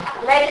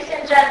Ladies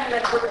and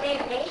gentlemen, good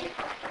evening.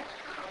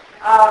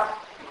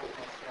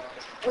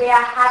 We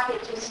are happy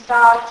to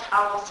start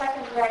our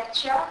second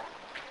lecture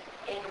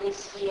in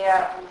this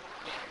year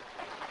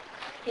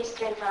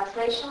History and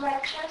Translation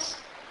lectures.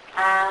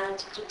 And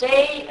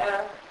today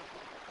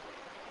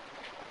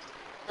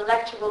the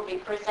lecture will be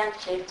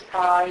presented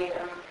by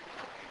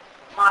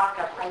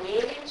Marko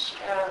Pajević,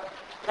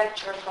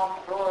 lecturer from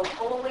Royal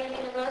Holloway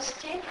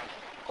University,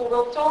 who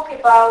will talk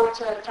about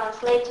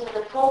translating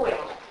the poem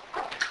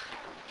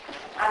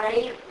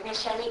Henri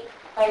Meschonnic,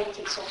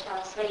 Poetics of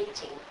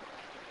Translating.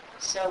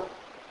 So,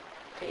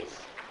 please.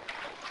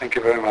 Thank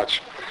you very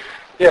much.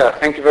 Yeah,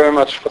 thank you very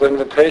much for the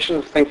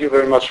invitation. Thank you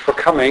very much for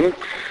coming.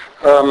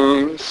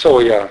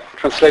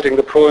 Translating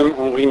the poem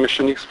Henri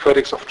Meschonnic's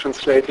Poetics of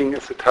Translating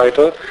is the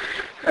title.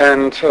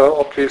 And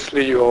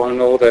obviously you all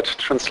know that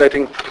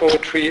translating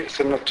poetry is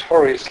a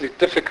notoriously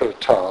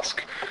difficult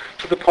task,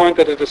 to the point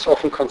that it is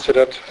often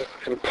considered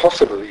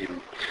impossible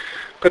even.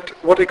 But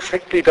what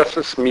exactly does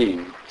this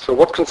mean? So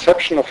what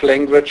conception of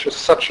language is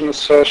such an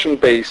assertion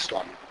based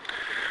on?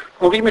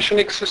 Henri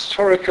Meschonnic's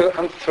historical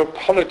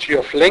anthropology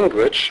of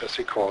language, as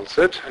he calls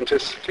it, and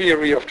his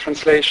theory of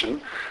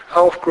translation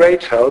are of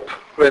great help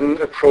when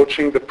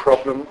approaching the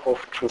problem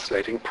of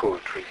translating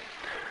poetry.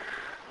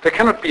 There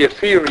cannot be a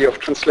theory of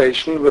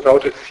translation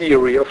without a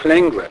theory of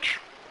language.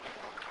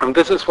 And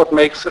this is what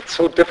makes it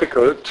so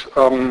difficult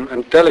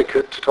and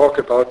delicate to talk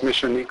about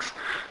Meschonnic's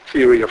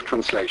theory of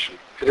translation.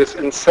 It is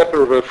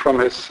inseparable from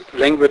his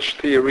language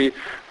theory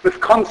with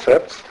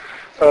concepts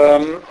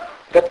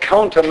that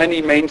counter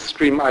many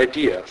mainstream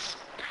ideas.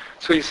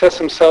 So he says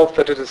himself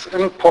that it is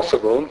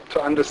impossible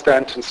to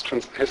understand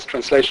his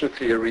translation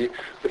theory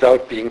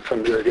without being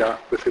familiar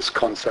with his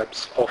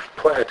concepts of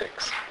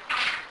poetics.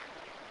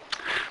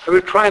 I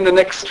will try in the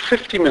next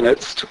 50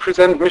 minutes to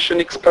present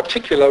Meschonnic's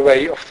particular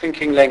way of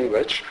thinking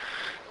language,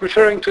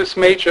 referring to his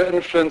major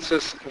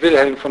influences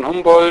Wilhelm von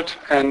Humboldt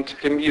and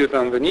Emile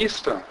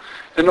Benveniste,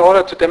 in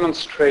order to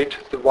demonstrate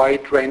the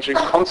wide-ranging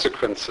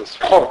consequences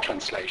for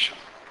translation.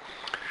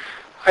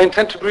 I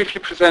intend to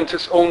briefly present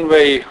his own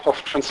way of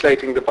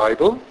translating the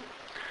Bible,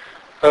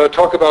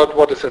 talk about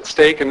what is at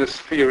stake in his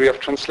theory of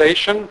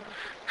translation,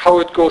 how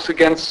it goes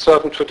against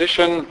certain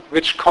tradition,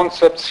 which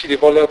concepts he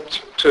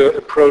developed to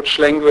approach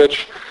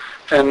language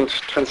and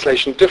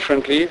translation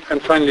differently,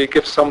 and finally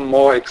give some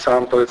more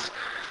examples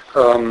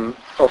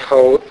of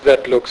how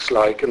that looks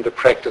like in the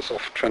practice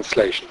of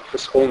translation, of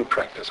his own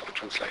practice of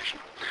translation.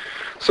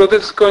 So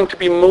this is going to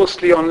be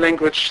mostly on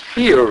language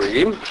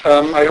theory.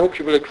 I hope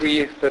you will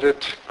agree that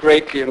it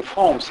greatly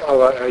informs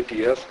our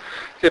ideas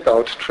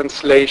about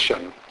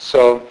translation.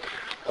 So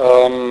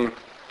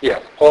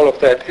all of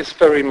that is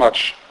very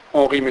much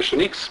Henri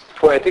Meschonnic's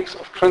Poetics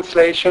of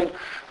Translation,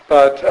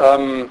 but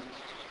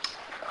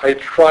I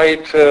try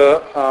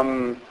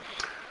to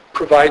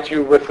provide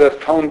you with a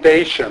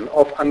foundation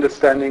of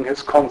understanding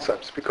his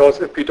concepts,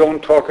 because if we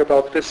don't talk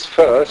about this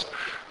first,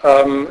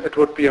 it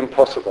would be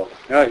impossible.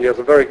 Yeah, he has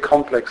a very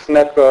complex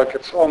network.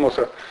 It's almost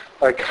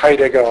like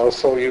Heidegger or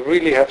so. You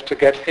really have to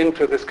get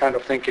into this kind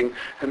of thinking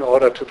in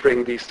order to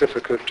bring these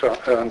different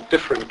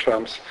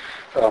terms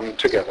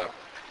together.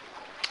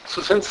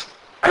 So since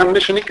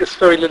Meschonnic is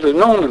very little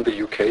known in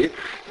the UK,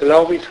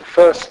 allow me to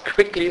first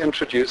quickly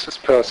introduce his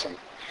person.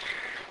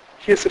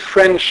 He is a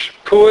French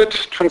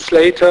poet,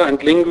 translator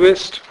and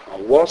linguist, or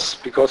was,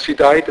 because he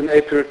died in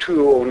April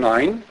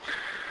 2009.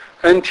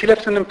 And he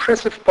left an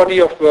impressive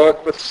body of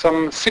work with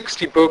some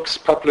 60 books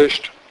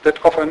published that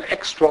offer an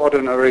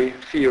extraordinary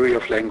theory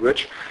of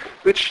language,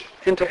 which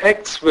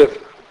interacts with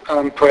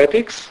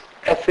poetics,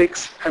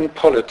 ethics, and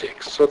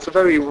politics. So it's a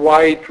very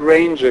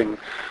wide-ranging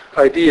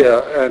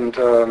idea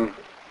and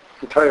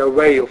entire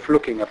way of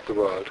looking at the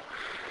world.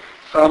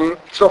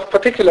 So of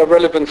particular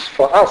relevance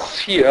for us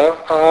here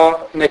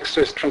are, next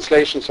to his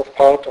translations of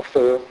parts of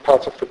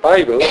the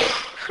Bible,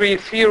 3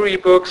 theory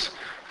books,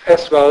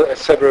 as well as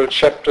several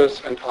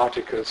chapters and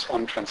articles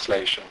on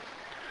translation.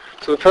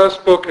 So the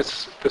first book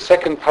is the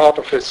second part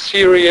of his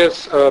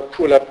series,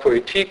 Pour la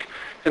Poétique,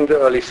 in the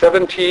early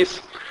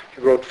 70s.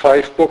 He wrote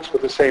 5 books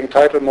with the same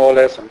title, more or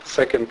less, and the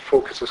second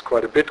focuses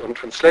quite a bit on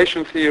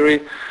translation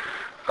theory,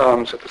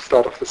 so at the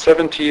start of the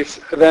 70s.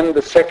 Then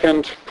the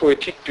second,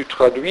 Poétique du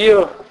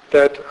Traduire,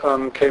 that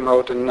came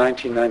out in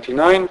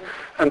 1999.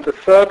 And the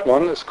third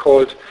one is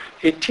called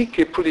Éthique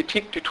et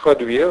politique du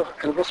traduire,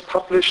 and was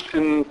published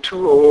in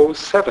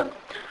 2007.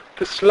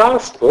 This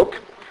last book,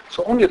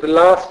 so only the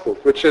last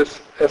book, which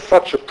is as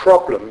such a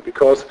problem,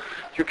 because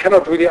you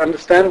cannot really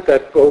understand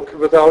that book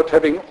without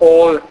having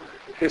all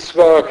his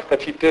work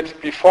that he did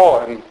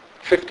before and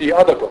 50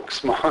 other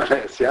books, more or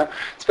less. Yeah,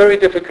 it's very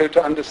difficult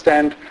to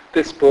understand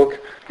this book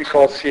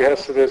because he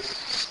has this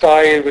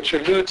style which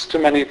alludes to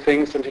many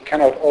things, and he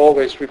cannot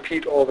always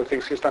repeat all the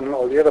things he's done in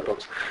all the other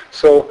books.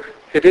 So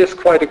it is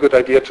quite a good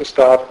idea to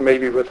start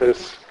maybe with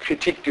his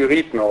critique du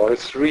rythme, or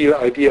his real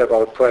idea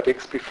about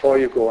poetics, before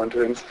you go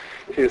into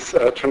his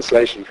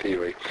translation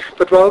theory.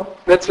 But well,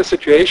 that's the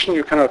situation.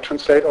 You cannot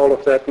translate all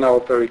of that now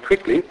very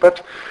quickly.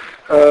 But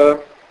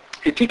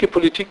Éthique et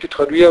politique du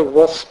traduire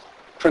was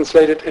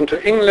translated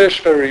into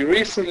English very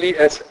recently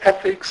as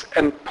Ethics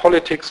and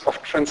Politics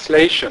of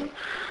Translation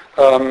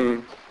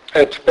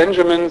at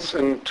Benjamin's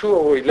in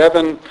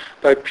 2011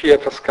 by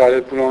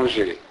Pierre-Pascal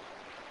Boulanger.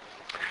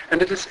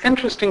 And it is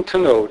interesting to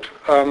note,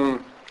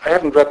 I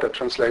haven't read that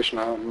translation,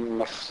 I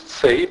must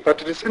say,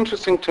 but it is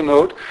interesting to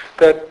note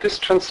that this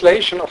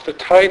translation of the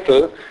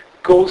title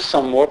goes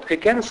somewhat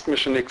against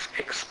Meschonnic's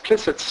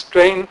explicit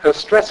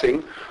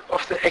stressing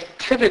of the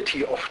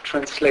activity of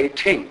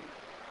translating.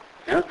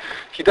 Yeah?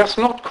 He does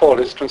not call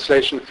his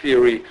translation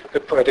theory a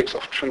poetics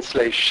of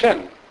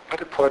translation, but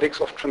a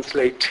poetics of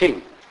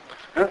translating.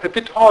 Yeah? A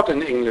bit odd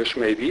in English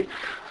maybe,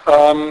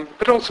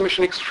 but also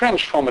Meschonnic's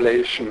French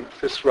formulation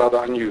is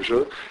rather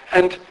unusual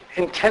and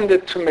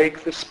intended to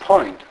make this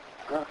point.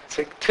 It's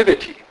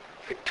activity.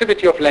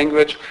 Activity of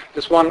language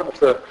is one of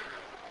the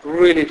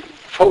really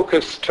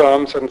focused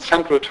terms and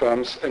central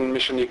terms in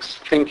Meschonnic's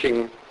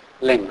thinking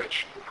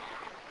language.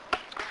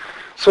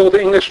 So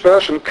the English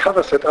version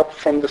covers it up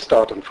from the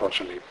start,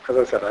 unfortunately. As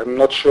I said, I'm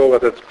not sure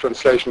whether the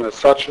translation as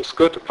such is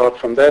good apart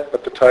from that,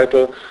 but the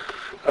title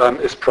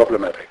is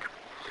problematic.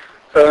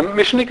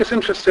 Meschonnic is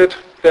interested,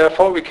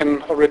 therefore we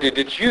can already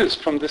deduce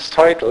from this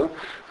title,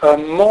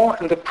 more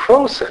in the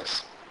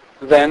process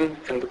than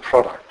in the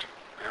product.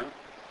 Yeah?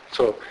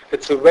 So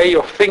it's a way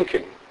of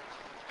thinking.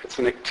 It's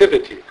an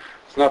activity.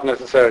 It's not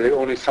necessarily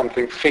only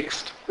something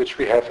fixed which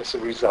we have as a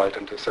result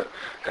and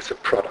as a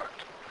product.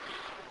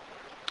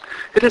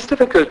 It is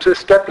difficult to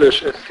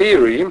establish a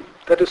theory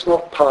that is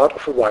not part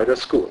of a wider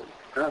school.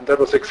 That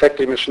was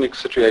exactly Meschonnic's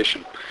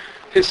situation.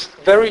 His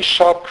very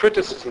sharp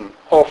criticism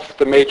of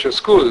the major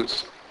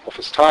schools of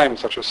his time,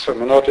 such as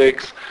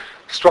hermeneutics,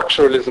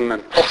 structuralism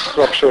and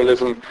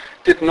post-structuralism,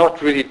 did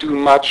not really do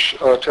much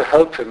to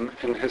help him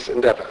in his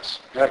endeavors.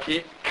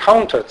 He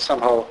countered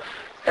somehow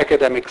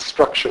academic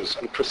structures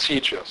and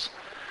procedures.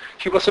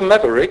 He was a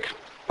maverick,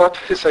 but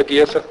his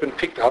ideas have been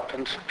picked up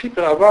and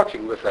people are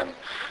working with them,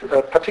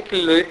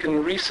 particularly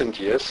in recent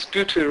years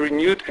due to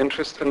renewed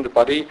interest in the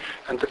body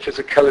and the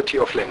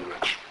physicality of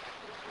language.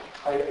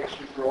 I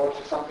actually brought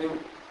something,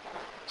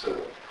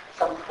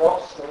 some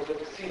props, so that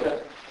you see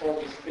that all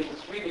these things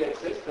really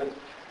exist, and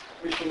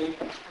Meschonnic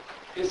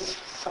is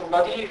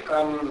somebody,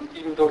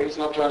 even though he's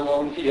not well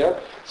known here.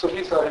 So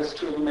these are his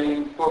two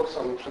main books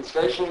on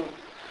translation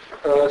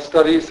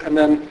studies, and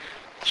then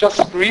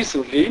just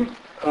recently,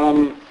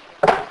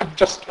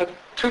 just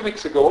 2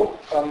 weeks ago,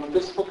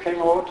 this book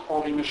came out,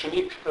 Henri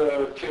Meschonnic,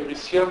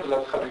 théoricien de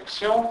la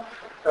traduction,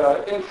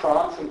 in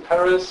France, in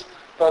Paris,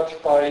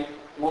 but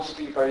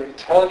mostly by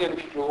Italian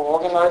people who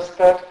organized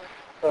that.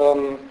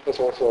 There's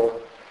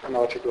also an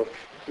article of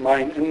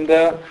mine in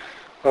there,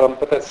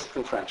 but that's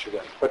in French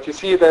again. But you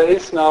see, there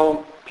is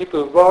now,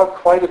 people work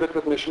quite a bit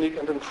with Meschonnic,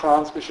 and in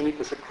France, Meschonnic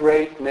is a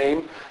great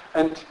name,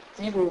 and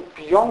even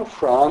beyond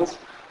France,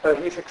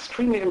 he's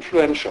extremely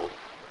influential.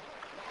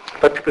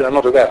 But people are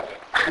not aware of it.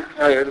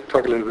 I'll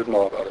talk a little bit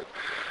more about it.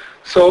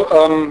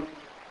 So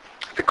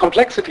the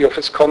complexity of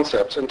his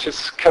concepts and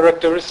his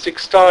characteristic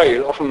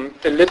style, often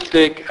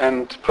elliptic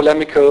and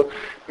polemical,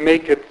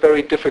 make it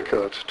very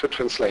difficult to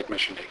translate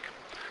Meschonnic.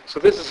 So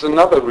this is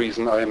another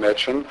reason, I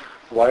imagine,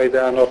 why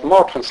there are not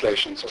more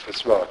translations of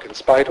his work, in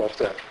spite of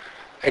the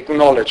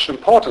acknowledged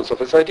importance of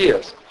his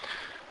ideas.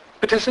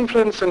 But his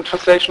influence in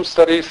translation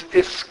studies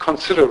is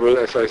considerable,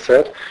 as I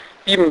said,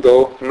 even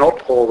though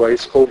not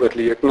always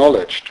overtly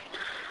acknowledged.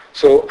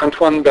 So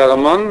Antoine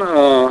Berman,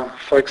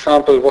 for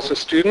example, was a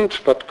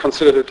student, but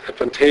considered it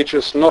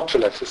advantageous not to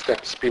let his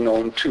texts be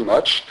known too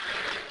much,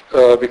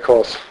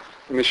 because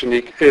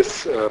Meschonnic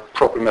is a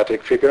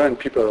problematic figure, and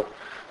people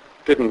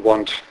didn't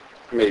want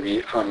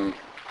maybe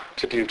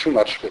to deal too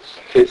much with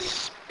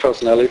his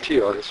personality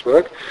or his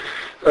work.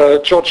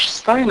 George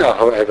Steiner,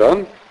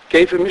 however,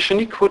 gave a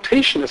Meschonnic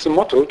quotation as a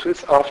motto to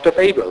his After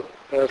Babel.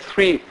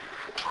 3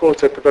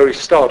 quotes at the very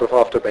start of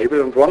After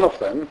Babel, and one of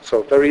them,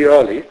 so very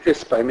early,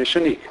 is by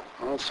Meschonnic.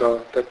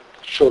 So that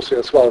shows you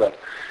as well that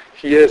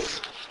he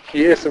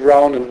is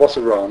around and was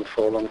around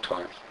for a long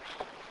time.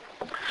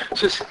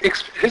 So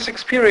his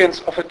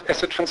experience of it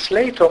as a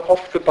translator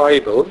of the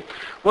Bible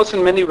was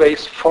in many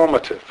ways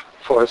formative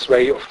for his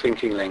way of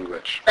thinking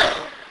language.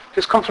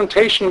 His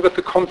confrontation with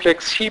the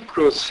complex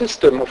Hebrew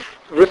system of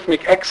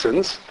rhythmic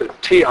accents, the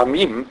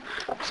te'amim,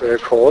 as they are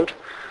called,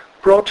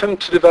 brought him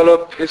to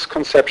develop his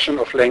conception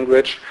of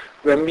language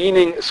where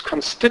meaning is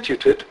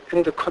constituted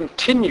in the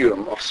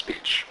continuum of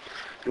speech,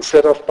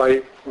 instead of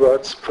by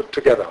words put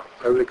together.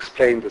 I will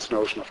explain this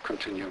notion of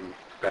continuum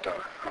better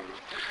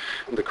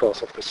in the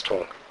course of this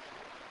talk.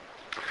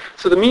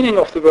 So the meaning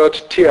of the word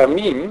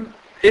te'amim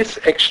is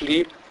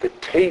actually the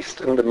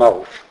taste in the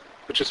mouth,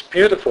 which is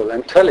beautiful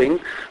and telling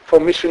for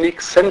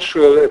Meschonnic's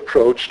sensual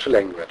approach to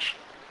language.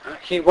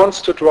 He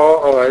wants to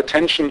draw our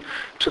attention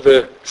to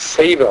the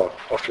savor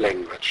of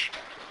language.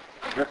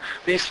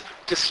 These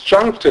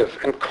disjunctive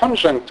and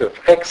conjunctive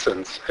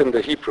accents in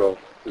the Hebrew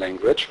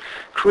language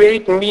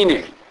create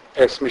meaning,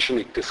 as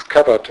Meschonnic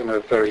discovered in a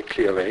very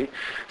clear way,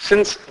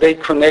 since they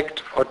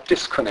connect or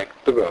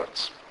disconnect the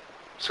words.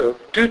 So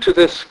due to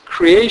this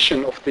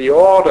creation of the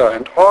order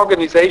and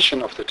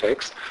organization of the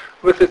text,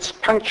 with its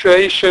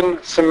punctuation,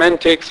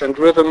 semantics and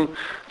rhythm,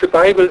 the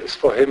Bible is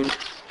for him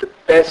the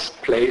best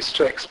place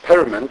to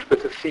experiment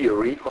with the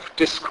theory of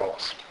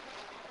discourse.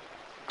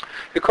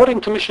 According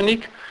to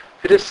Meschonnic,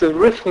 it is the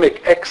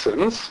rhythmic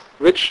accents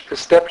which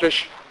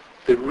establish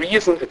the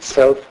reason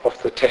itself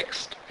of the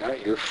text.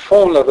 Il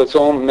fond la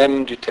raison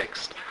même du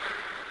texte.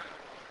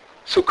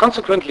 So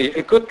consequently,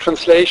 a good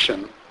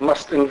translation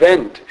must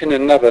invent in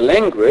another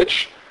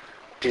language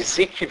des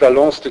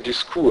équivalences de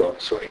discours,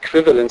 so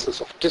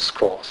equivalences of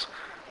discourse,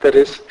 that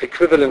is,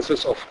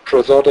 equivalences of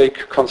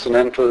prosodic,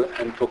 consonantal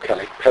and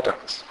vocalic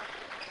patterns,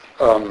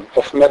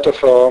 of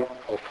metaphor,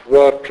 of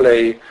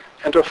wordplay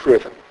and of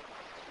rhythm.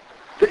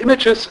 The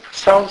images,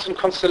 sounds and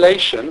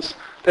constellations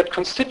that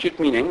constitute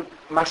meaning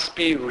must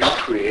be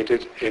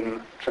recreated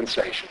in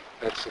translation.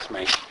 That's his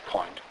main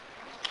point.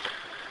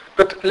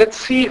 But let's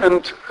see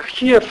and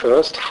hear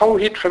first how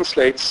he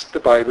translates the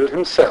Bible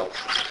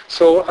himself.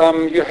 So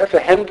you have a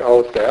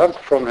handout there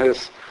from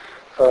his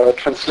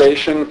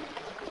translation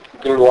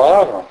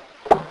Gloire.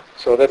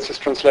 So that's his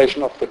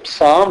translation of the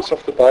Psalms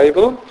of the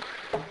Bible.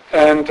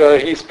 And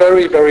he's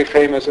very, very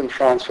famous in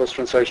France for his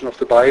translation of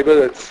the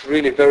Bible. It's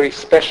really a very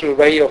special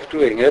way of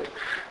doing it,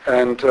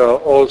 and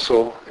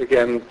also,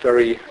 again,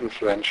 very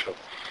influential.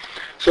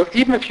 So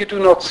even if you do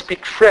not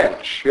speak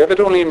French, you have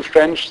it only in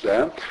French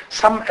there,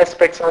 some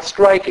aspects are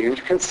striking, and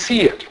you can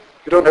see it.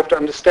 You don't have to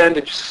understand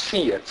it, you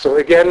see it. So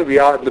again, we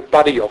are in the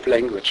body of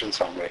language in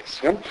some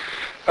ways. Yeah?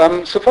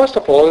 So first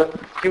of all,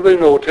 you will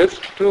notice,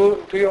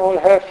 do you all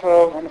have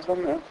one of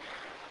them? Yeah?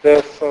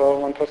 There's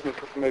one person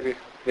maybe.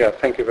 Yeah,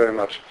 thank you very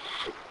much.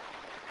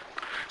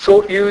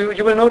 So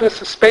you will notice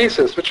the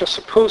spaces which are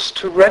supposed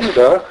to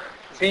render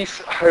these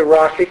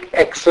hierarchic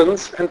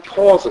accents and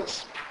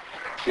pauses.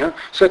 Yeah?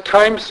 So at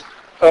times,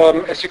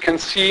 as you can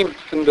see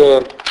in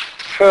the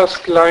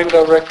first line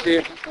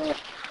directly,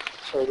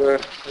 so there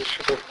I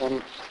should have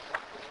one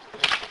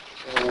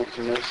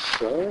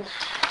myself.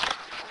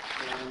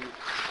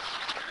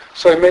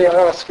 So I may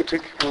ask you to,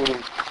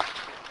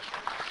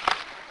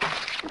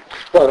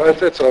 well,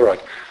 it's all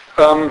right.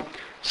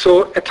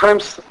 So at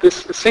times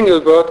this single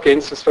word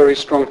gains this very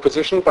strong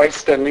position by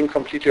standing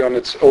completely on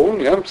its own,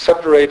 yeah,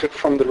 separated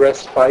from the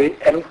rest by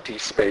empty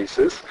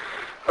spaces.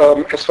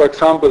 As for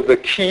example, the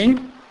key,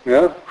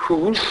 yeah,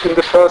 who, in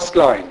the first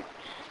line.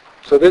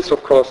 So this,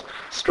 of course,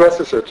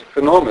 stresses it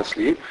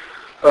enormously.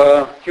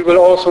 You will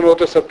also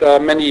notice that there are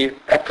many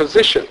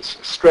appositions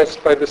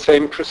stressed by the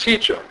same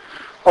procedure,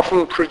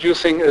 often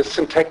producing a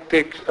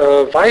syntactic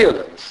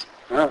violence,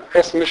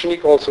 as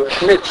Meschonnic also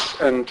admits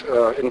and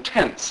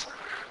intends.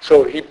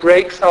 So he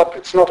breaks up,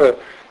 it's not a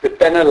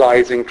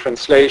banalizing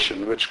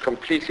translation which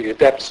completely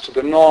adapts to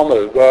the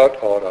normal word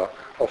order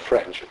of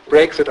French. It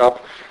breaks it up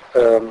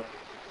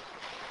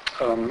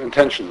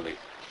intentionally.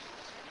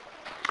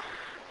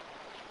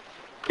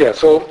 Yeah,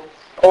 so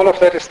all of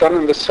that is done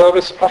in the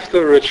service of the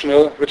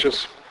original, which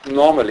is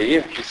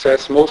normally, he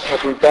says, most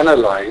often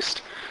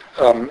banalized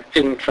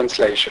in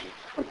translation.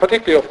 And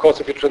particularly, of course,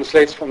 if it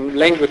translates from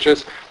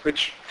languages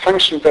which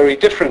function very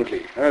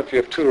differently. If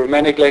you have two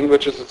Romanic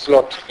languages, it's a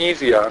lot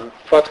easier.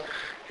 But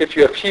if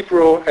you have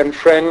Hebrew and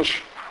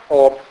French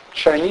or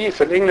Chinese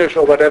and English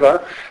or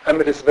whatever,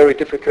 it is a very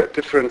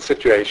different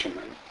situation.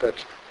 And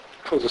that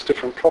poses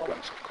different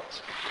problems, of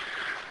course.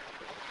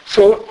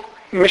 So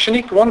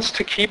Meschonnic wants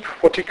to keep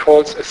what he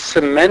calls a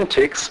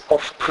semantics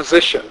of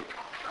position.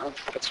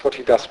 That's what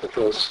he does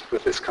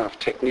with this kind of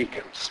technique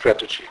and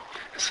strategy.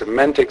 A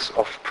semantics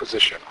of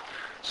position.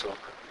 So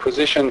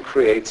position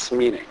creates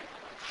meaning.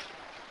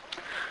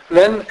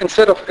 Then,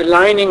 instead of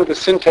aligning the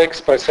syntax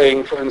by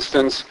saying, for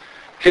instance,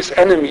 his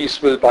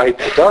enemies will bite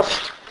the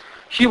dust,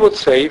 he would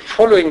say,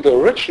 following the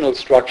original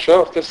structure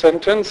of the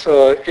sentence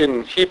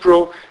in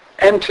Hebrew,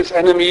 and his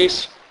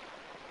enemies,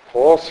 of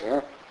course,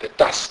 the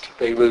dust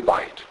they will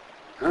bite.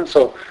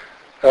 So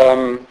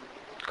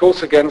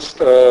goes against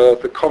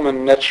the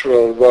common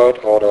natural word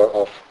order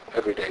of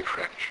everyday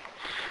French.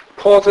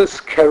 Pauses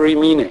carry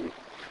meaning.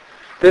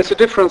 There's a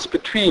difference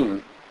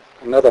between,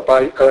 another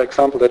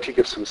example that he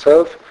gives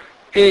himself,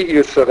 et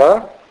il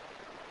sera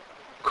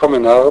comme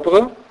un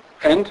arbre,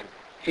 and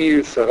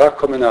il sera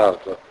comme un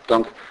arbre.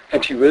 Donc,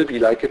 and he will be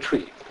like a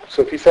tree.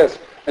 So if he says,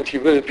 and he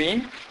will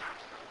be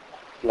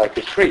like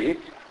a tree,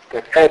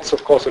 that adds,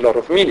 of course, a lot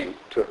of meaning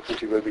to and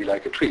he will be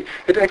like a tree.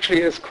 It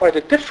actually is quite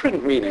a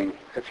different meaning,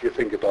 if you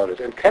think about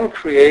it, and can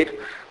create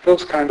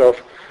those kind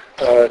of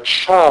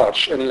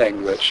charge in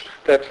language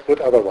that would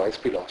otherwise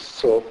be lost.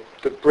 So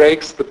the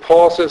breaks, the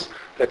pauses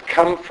that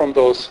come from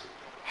those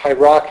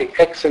hierarchic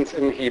accents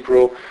in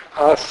Hebrew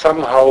are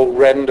somehow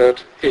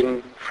rendered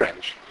in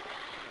French.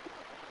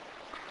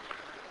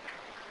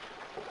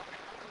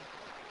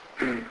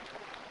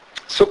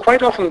 So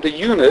quite often the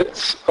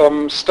units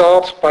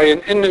start by an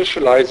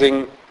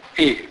initializing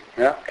e,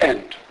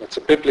 end. That's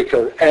a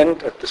biblical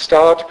end at the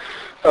start,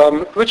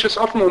 which is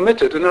often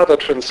omitted in other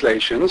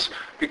translations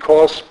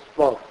because,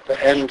 well,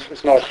 the end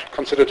is not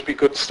considered to be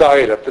good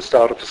style at the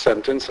start of a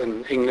sentence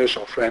in English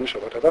or French or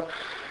whatever.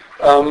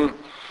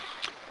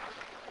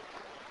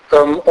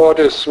 or it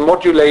is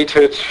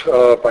modulated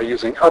by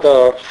using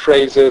other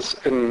phrases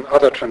in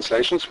other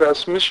translations,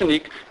 whereas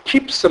Meschonnic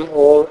keeps them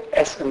all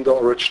as in the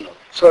original.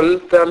 So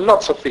there are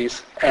lots of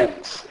these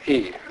N's,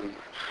 E in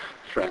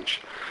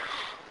French.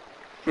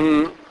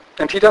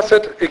 And he does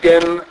it,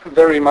 again,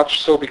 very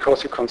much so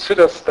because he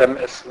considers them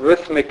as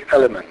rhythmic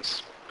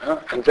elements,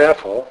 and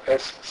therefore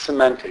as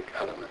semantic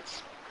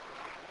elements.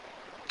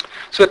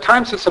 So at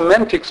times the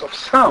semantics of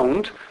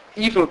sound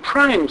even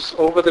primes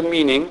over the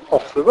meaning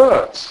of the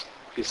words,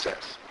 he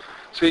says.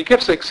 So he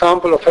gives the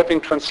example of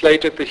having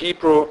translated the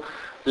Hebrew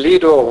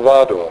ledor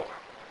vador.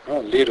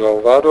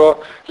 Ledor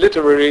vador,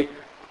 literally,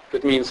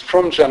 it means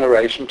from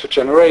generation to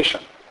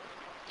generation.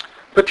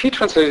 But he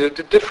translated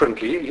it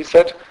differently. He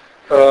said,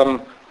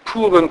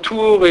 pour un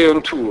tour et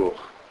un tour,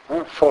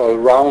 for a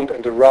round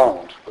and a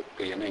round would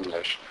be in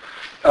English.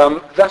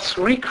 Thus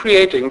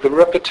recreating the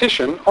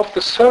repetition of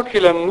the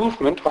circular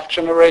movement of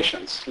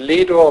generations.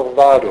 Ledor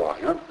vador,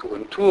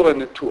 un tour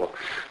and a tour.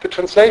 The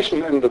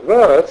translation in the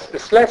words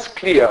is less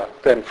clear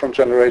than from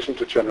generation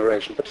to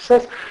generation, but he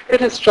says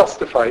it is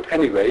justified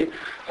anyway.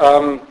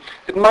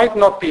 It might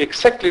not be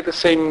exactly the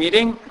same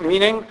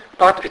meaning,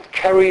 but it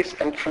carries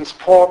and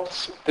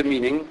transports the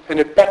meaning in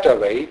a better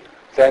way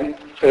than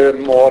a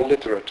more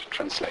literate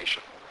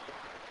translation.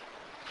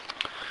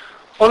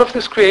 All of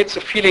this creates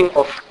a feeling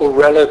of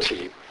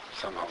orality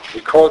somehow. He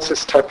calls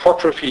this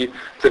typography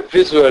the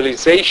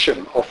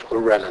visualization of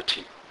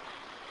orality.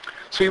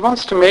 So he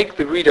wants to make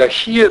the reader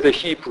hear the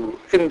Hebrew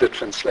in the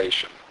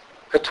translation.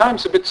 At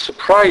times a bit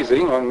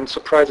surprising, or in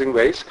surprising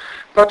ways,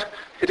 but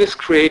it is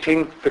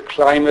creating the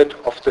climate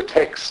of the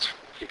text,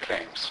 he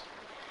claims.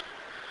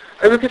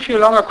 I will give you a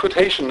longer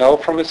quotation now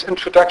from his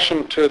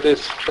introduction to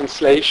this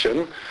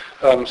translation.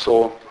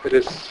 So it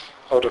is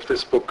out of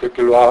this book,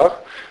 Gloire,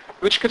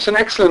 which gives an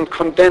excellent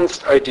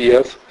condensed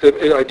idea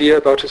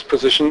about his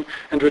position,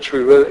 and which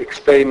we will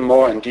explain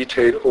more in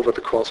detail over the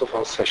course of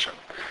our session.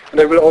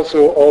 And I will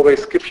also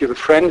always give you the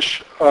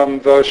French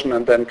version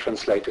and then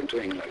translate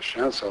into English.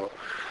 Yeah? So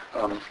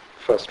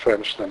first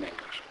French, then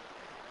English.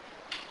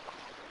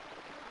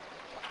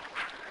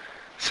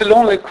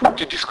 Selon l'écoute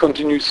du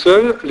discontinu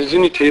seul, les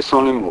unités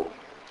sont les mots.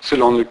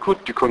 Selon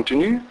l'écoute du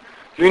contenu,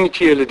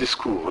 l'unité est le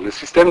discours, le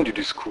système du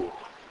discours,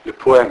 le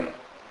poème.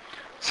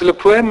 C'est le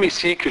poème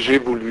ici que j'ai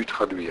voulu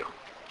traduire.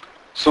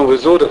 Son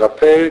réseau de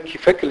rappel qui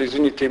fait que les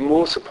unités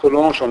mots se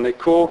prolongent en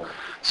écho,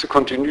 se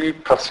continuent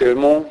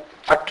partiellement,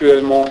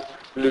 actuellement,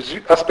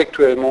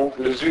 aspectuellement,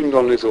 les unes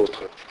dans les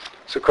autres,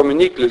 se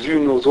communiquent les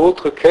unes aux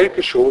autres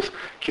quelque chose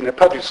qui n'a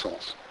pas du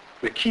sens,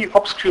 mais qui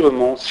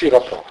obscurément s'y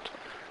rapporte,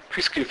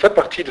 puisqu'il fait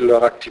partie de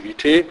leur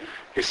activité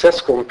et c'est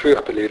ce qu'on peut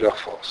appeler leur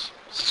force.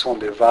 Ce sont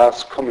des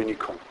vases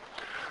communicants.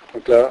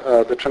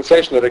 The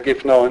translation that I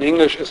give now in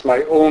English is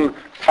my own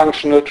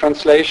functional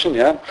translation,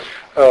 yeah.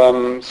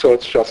 So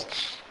it's just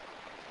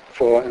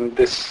for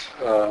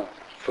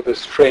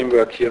this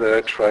framework here that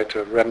I try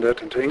to render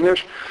it into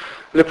English.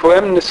 Le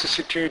poème ne se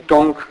situe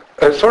donc...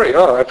 I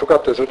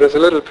forgot this. There's a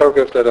little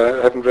paragraph that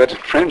I haven't read in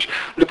French.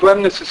 Le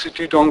poème ne se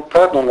situe donc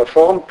pas dans la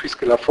forme,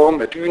 puisque la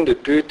forme est une des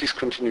deux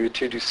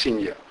discontinuités du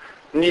signe,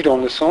 ni dans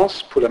le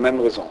sens pour la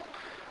même raison,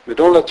 mais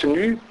dans la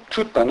tenue,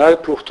 toute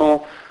banale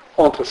pourtant,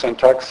 entre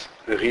syntaxe,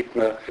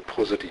 rythme et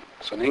prosodie.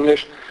 So in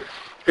English,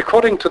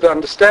 according to the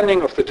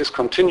understanding of the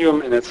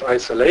discontinuum in its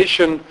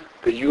isolation,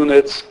 the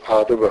units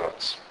are the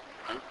words.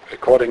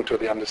 According to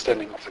the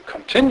understanding of the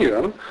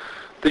continuum,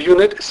 the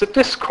unit is the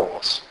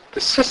discourse,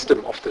 the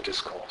system of the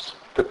discourse,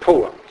 the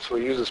poem. So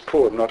he uses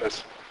poem not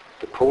as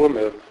the poem,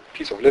 a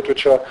piece of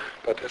literature,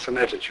 but as an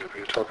attitude.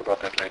 We'll talk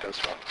about that later as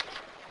well.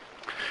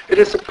 It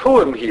is a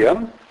poem here,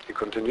 he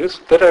continues,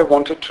 that I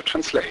wanted to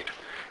translate.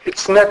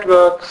 Its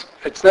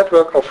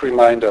network of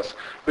reminders,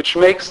 which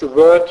makes the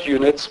word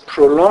units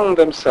prolong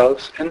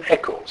themselves in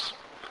echoes,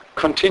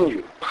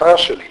 continue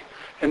partially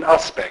in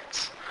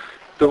aspects,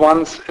 the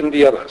ones in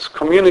the others,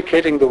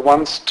 communicating the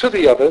ones to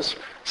the others,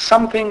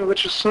 something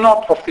which is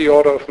not of the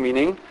order of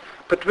meaning,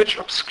 but which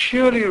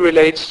obscurely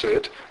relates to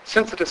it,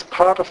 since it is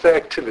part of their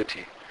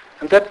activity.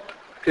 And that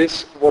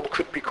is what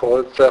could be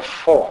called their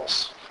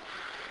force.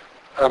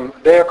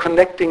 They are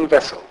connecting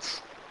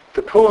vessels.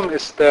 The poem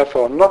is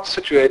therefore not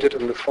situated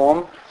in the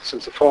form,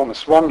 since the form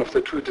is one of the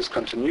two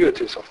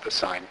discontinuities of the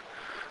sign,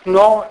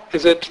 nor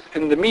is it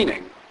in the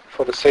meaning,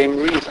 for the same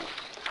reason.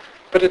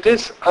 But it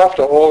is,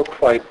 after all,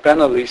 quite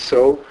banally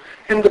so,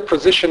 in the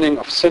positioning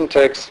of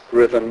syntax,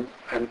 rhythm,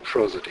 and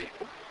prosody.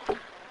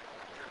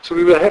 So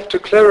we will have to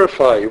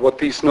clarify what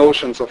these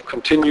notions of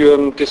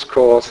continuum,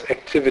 discourse,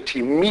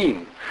 activity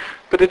mean,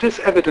 but it is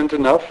evident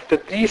enough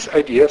that these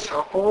ideas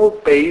are all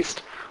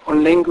based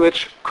on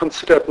language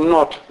considered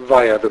not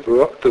via the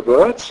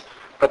words,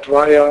 but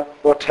via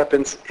what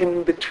happens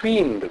in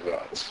between the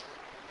words.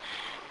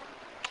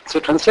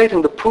 So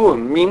translating the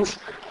poem means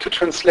to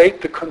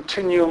translate the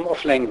continuum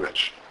of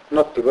language,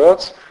 not the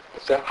words,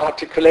 but their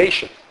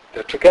articulation,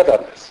 their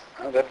togetherness.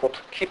 That's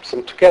what keeps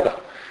them together.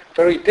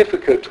 Very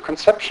difficult to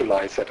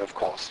conceptualize that, of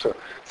course, to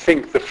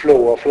think the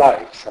flow of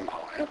life somehow.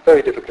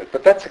 Very difficult.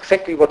 But that's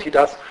exactly what he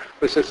does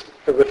with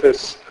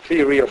his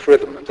theory of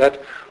rhythm, and that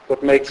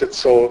what makes it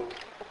so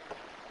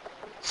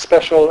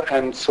special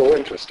and so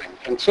interesting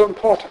and so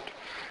important,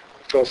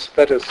 because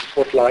that is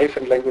what life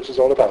and language is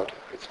all about.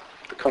 It's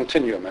the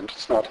continuum, and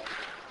it's not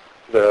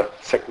the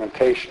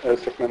segmentation,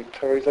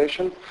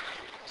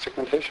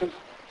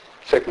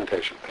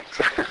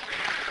 thanks.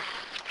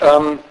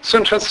 So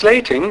in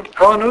translating,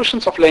 our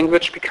notions of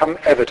language become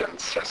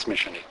evidence, says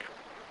Meschonnic.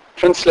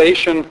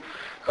 Translating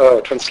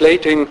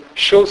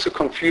shows the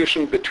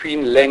confusion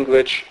between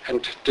language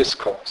and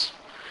discourse.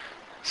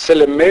 C'est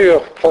le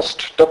meilleur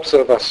poste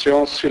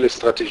d'observation sur les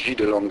stratégies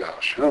de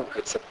langage.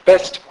 It's the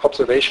best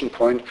observation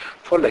point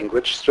for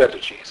language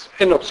strategies.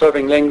 In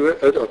observing language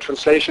or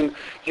translation,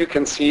 you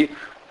can see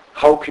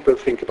how people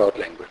think about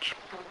language.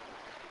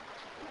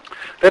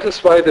 That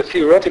is why the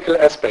theoretical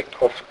aspect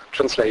of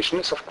translation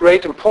is of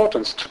great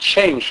importance to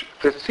change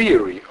the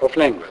theory of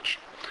language.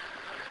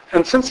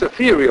 And since the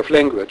theory of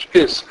language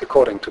is,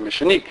 according to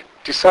Meschonnic,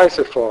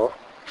 decisive for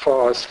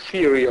our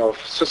theory of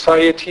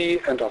society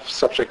and of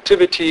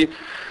subjectivity,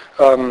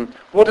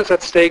 what is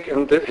at stake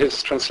in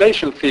his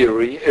translation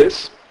theory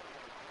is,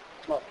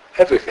 well,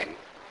 everything.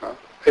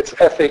 It's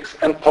ethics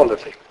and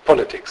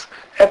politics.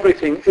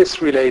 Everything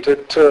is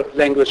related to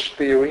language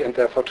theory and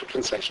therefore to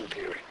translation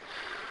theory.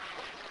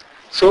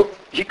 So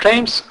he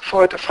claims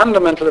for it a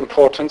fundamental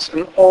importance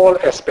in all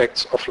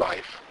aspects of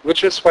life,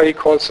 which is why he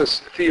calls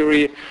his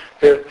theory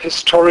the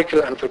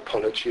historical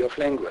anthropology of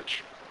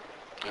language.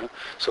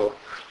 So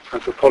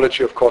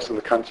anthropology, of course, in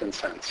the Kantian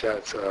sense,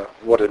 it's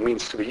what it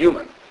means to be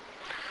human.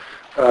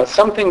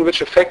 Something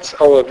which affects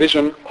our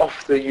vision of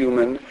the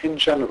human in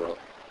general.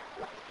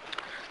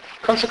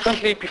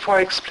 Consequently, before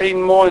I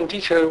explain more in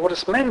detail what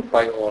is meant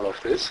by all of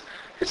this,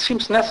 it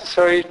seems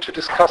necessary to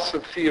discuss the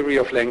theory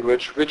of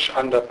language which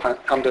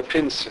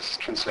underpins this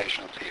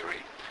translation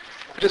theory.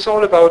 It is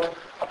all about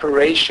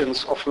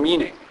operations of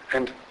meaning,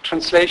 and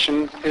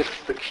translation is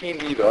the key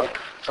lever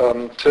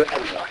to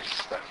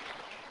analyze them.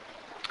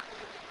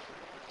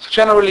 So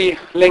generally,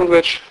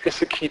 language is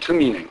the key to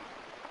meaning.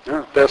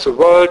 There's a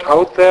world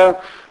out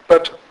there,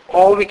 but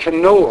all we can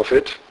know of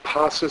it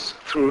passes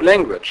through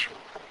language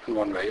in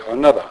one way or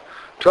another.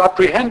 To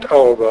apprehend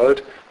our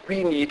world,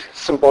 we need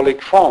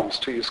symbolic forms,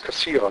 to use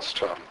Cassire's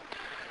term.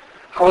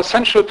 Our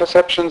sensual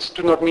perceptions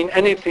do not mean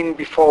anything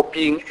before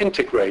being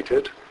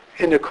integrated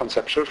in a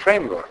conceptual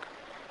framework.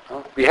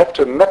 We have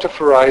to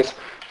metaphorize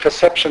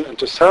perception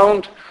into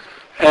sound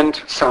and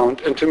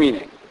sound into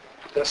meaning.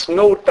 There's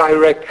no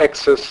direct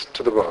access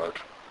to the world.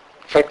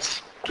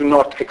 Facts do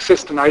not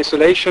exist in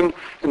isolation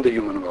in the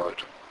human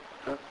world.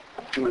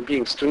 Human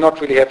beings do not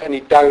really have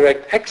any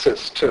direct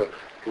access to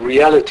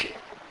reality.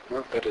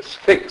 That is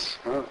things,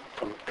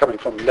 coming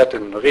from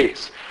Latin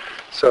res.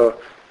 So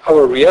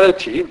our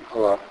reality,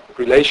 our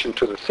relation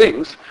to the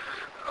things,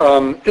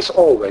 is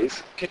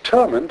always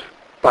determined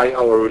by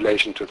our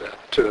relation to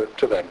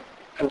them.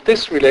 And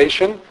this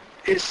relation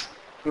is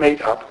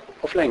made up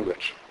of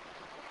language.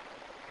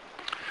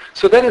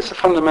 So that is the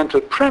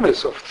fundamental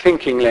premise of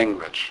thinking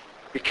language.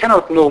 We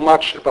cannot know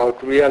much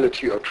about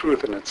reality or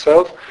truth in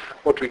itself.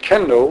 What we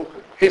can know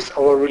is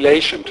our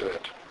relation to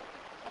it.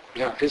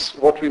 Is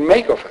what we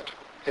make of it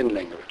in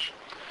language.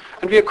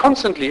 And we are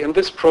constantly in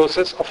this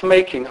process of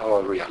making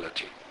our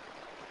reality.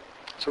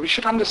 So we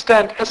should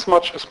understand as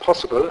much as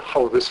possible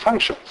how this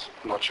functions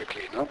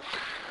logically.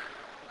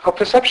 Our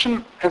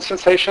perception and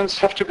sensations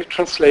have to be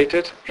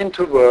translated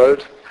into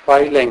world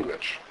by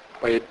language,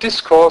 by a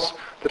discourse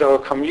that our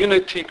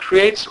community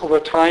creates over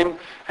time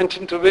and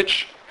into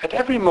which, at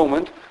every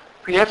moment,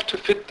 we have to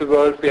fit the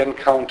world we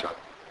encounter.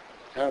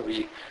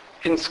 We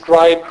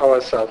inscribe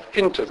ourselves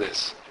into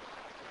this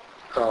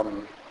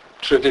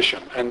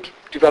tradition and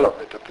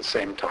develop it at the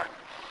same time.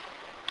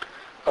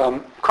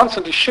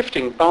 Constantly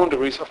shifting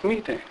boundaries of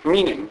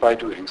meaning by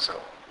doing so.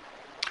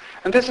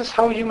 And this is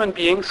how human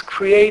beings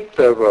create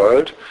their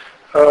world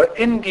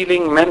in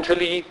dealing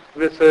mentally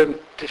with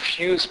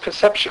diffuse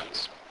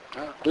perceptions.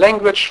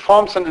 Language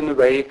forms them in a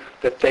way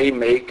that they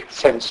make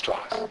sense to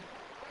us,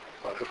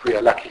 well, if we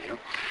are lucky.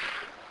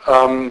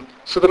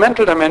 So the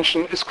mental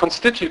dimension is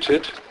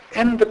constituted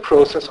in the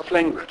process of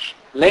language.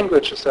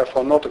 Language is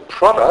therefore not a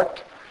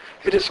product,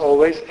 it is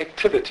always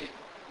activity.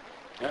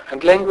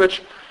 And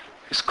language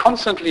is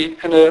constantly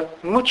in a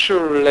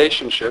mutual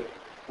relationship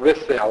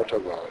with the outer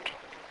world.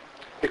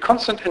 A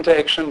constant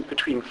interaction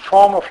between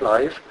form of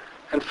life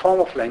and form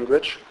of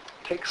language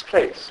takes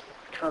place.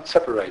 We cannot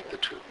separate the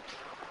two.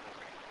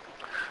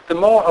 The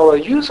more our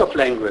use of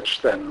language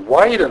then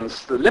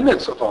widens the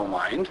limits of our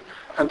mind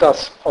and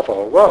thus of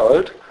our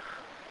world,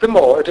 the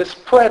more it is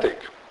poetic.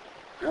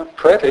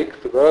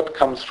 Poetic, the word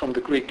comes from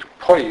the Greek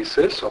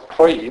poiesis or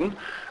poiein,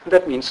 and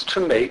that means to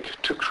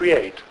make, to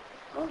create.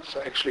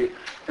 So actually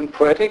in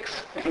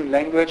poetics, in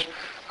language,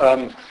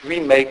 we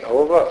make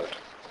our world.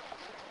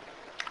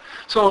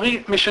 So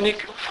Henri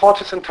Meschonnic fought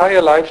his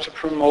entire life to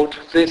promote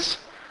this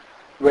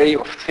way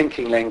of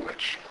thinking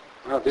language,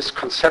 this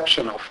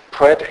conception of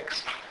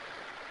poetics.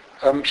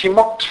 He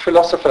mocked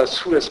philosophers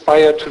who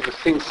aspired to the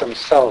things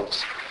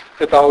themselves,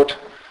 about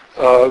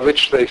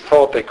which they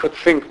thought they could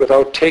think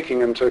without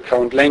taking into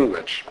account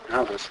language.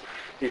 This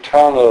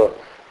eternal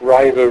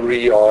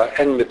rivalry or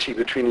enmity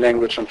between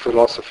language and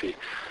philosophy.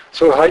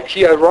 So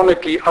he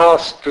ironically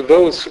asked to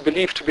those who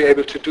believe to be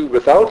able to do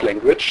without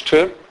language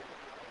to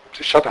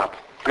shut up.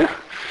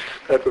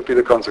 That would be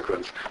the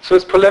consequence. So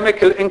his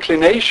polemical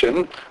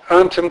inclination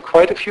earned him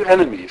quite a few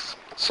enemies.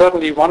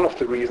 Certainly one of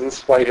the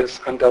reasons why his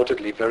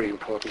undoubtedly very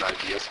important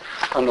ideas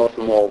are not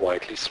more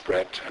widely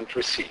spread and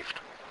received.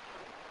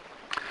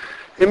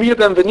 Emile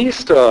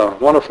Benveniste,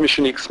 one of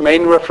Mechonnic's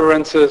main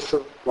references,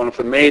 one of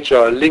the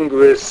major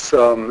linguists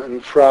in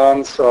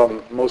France,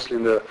 mostly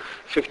in the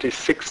 50s,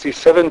 60s,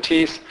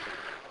 70s,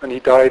 when he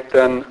died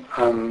then.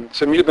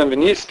 So Emile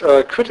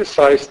Benveniste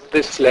criticized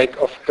this lack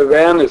of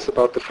awareness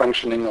about the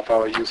functioning of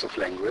our use of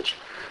language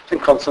and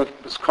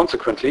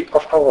consequently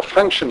of our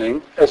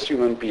functioning as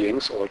human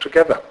beings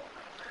altogether.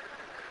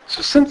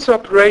 So since the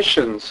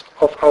operations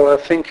of our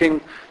thinking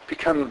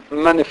become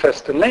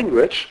manifest in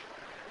language,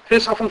 it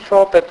is often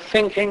thought that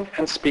thinking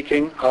and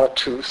speaking are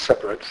two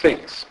separate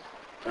things.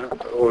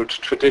 The old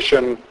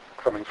tradition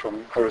coming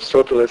from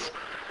Aristotle,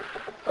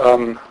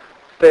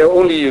 they are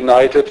only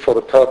united for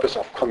the purpose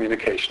of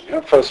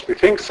communication. First we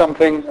think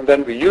something and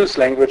then we use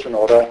language in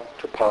order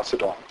to pass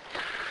it on.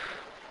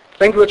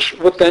 Language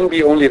would then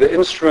be only the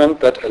instrument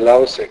that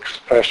allows the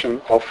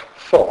expression of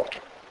thought.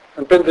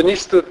 And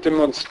Benveniste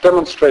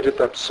demonstrated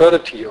the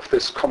absurdity of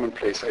this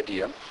commonplace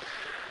idea.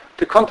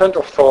 The content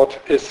of thought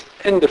is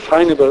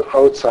indefinable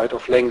outside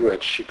of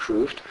language, he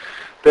proved.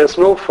 There's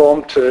no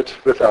form to it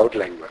without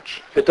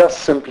language. It does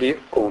simply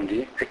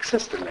only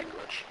exist in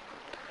language.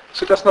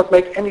 So it does not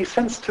make any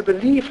sense to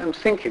believe in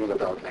thinking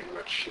without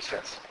language, he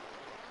says.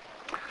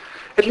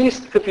 At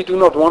least if we do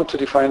not want to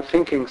define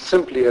thinking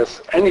simply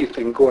as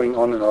anything going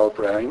on in our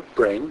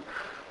brain,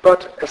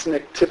 but as an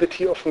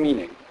activity of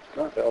meaning.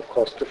 There are of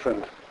course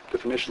different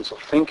definitions of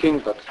thinking,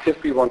 but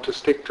if we want to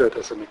stick to it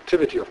as an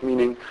activity of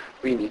meaning,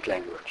 we need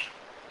language.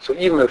 So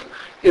even if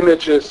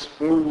images,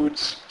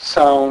 moods,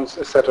 sounds,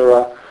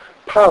 etc.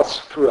 pass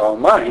through our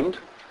mind,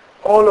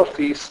 all of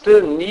these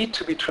still need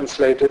to be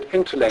translated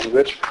into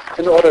language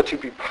in order to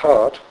be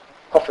part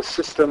of a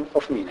system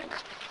of meaning.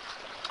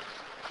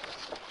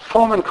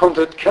 Form and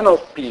content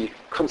cannot be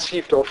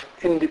conceived of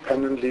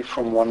independently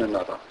from one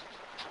another.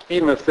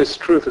 Even if this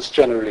truth is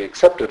generally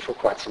accepted for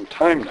quite some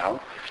time now,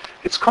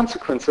 its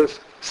consequences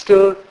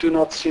still do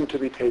not seem to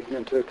be taken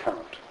into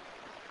account.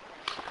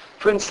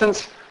 For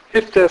instance,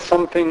 if there's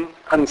something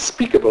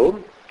unspeakable,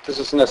 this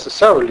is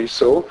necessarily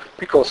so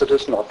because it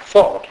is not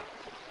thought.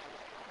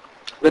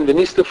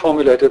 Benveniste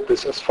formulated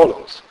this as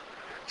follows.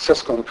 C'est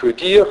ce qu'on peut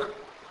dire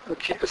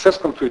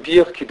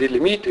qui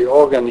délimite et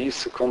organise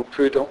ce qu'on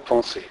peut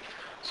penser.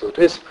 So it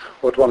is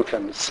what one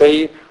can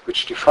say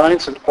which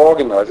defines and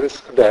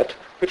organizes that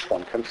which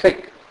one can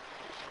think.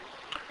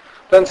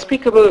 The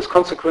unspeakable is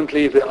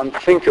consequently the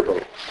unthinkable.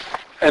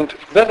 And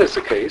that is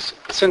the case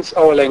since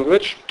our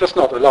language does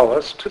not allow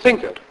us to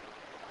think it.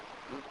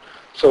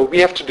 So we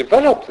have to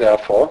develop,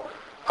 therefore,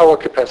 our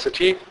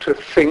capacity to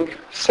think,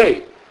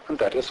 say. And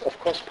that is, of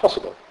course,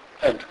 possible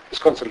and is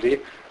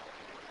constantly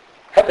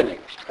happening.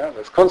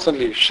 There's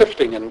constantly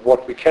shifting in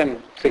what we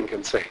can think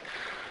and say.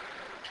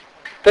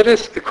 That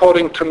is,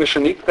 according to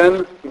Meschonnic,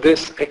 then,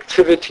 this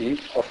activity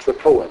of the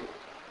poem.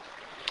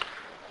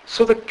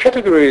 So the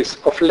categories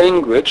of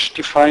language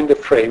define the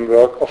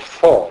framework of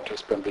thought,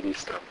 as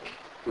Benveniste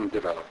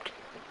developed.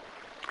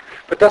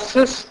 But does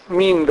this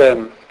mean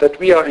then that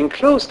we are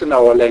enclosed in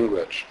our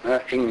language,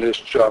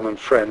 English, German,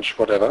 French,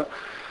 whatever,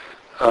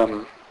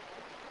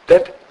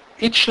 that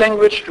each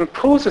language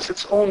imposes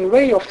its own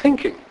way of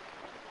thinking,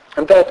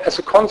 and that as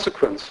a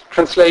consequence,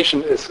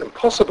 translation is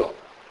impossible?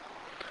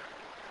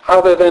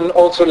 Are there then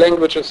also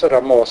languages that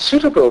are more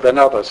suitable than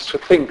others to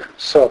think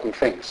certain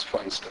things,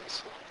 for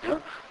instance?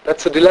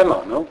 That's a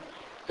dilemma, no?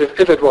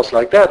 If it was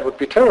like that, it would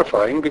be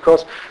terrifying,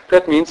 because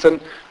that means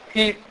then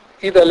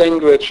either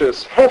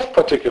languages have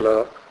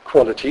particular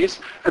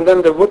qualities, and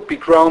then there would be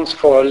grounds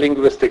for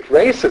linguistic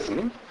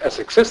racism, as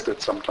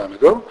existed some time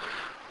ago,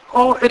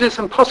 or it is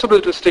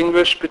impossible to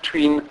distinguish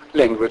between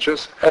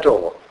languages at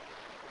all.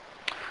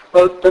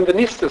 Well,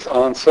 Benveniste's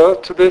answer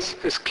to this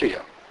is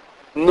clear.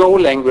 No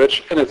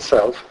language in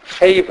itself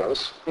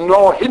favors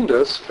nor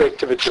hinders the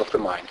activity of the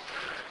mind.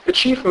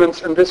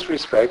 Achievements in this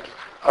respect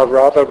are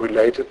rather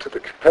related to the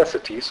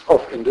capacities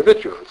of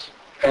individuals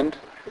and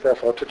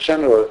therefore to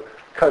general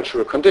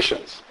cultural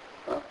conditions.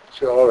 So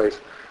you always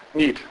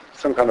need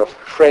some kind of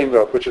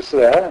framework which is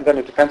there, and then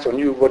it depends on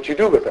you what you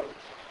do with them.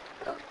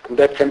 And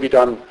that can be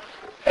done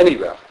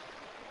anywhere.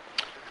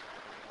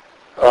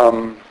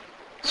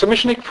 So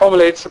Meschonnic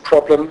formulates the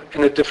problem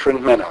in a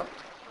different manner.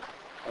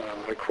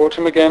 I quote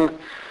him again.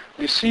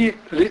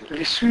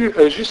 L'issue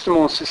est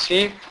justement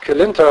ceci, que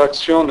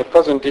l'interaction n'est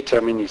pas un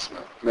déterminisme,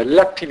 mais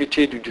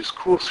l'activité du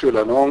discours sur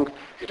la langue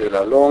et de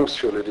la langue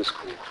sur le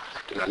discours,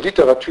 de la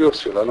littérature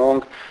sur la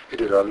langue et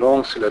de la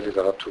langue sur la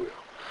littérature,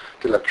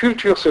 de la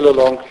culture sur la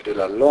langue et de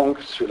la langue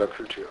sur la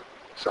culture.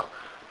 So,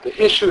 the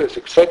issue is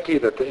exactly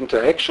that the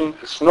interaction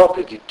is not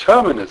a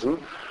determinism,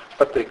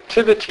 but the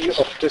activity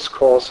of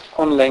discourse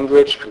on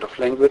language and of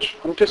language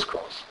on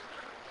discourse.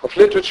 of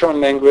literature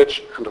on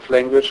language and of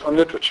language on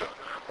literature,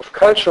 of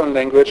culture on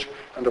language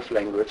and of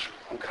language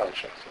on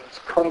culture. So it's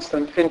a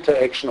constant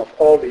interaction of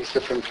all these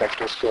different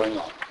factors going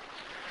on.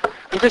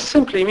 And this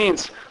simply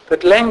means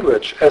that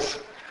language, as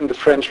in the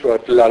French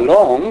word la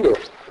langue,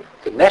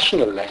 the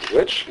national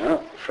language,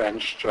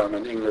 French,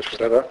 German, English,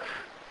 whatever,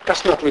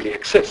 does not really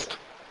exist.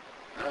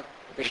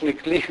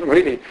 Meschonnic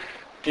really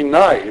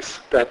denies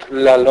that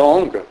la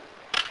langue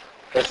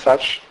as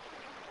such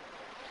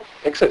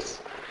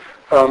exists.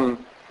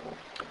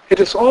 It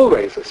is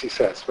always, as he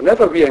says,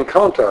 whenever we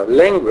encounter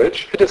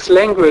language, it is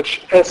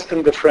language as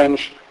in the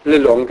French le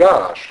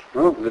langage.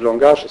 Le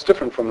langage is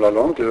different from la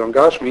langue. Le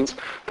langage means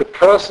the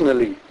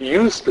personally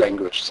used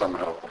language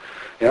somehow.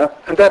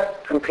 And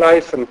that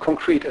implies a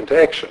concrete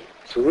interaction.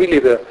 So really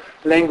the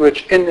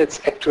language in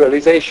its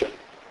actualization.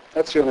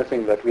 That's the only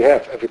thing that we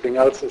have. Everything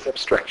else is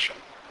abstraction.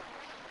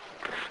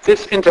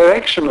 This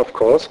interaction, of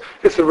course,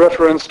 is a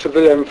reference to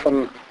Wilhelm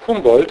von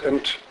Humboldt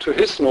and to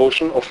his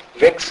notion of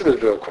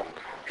Wechselwirkung,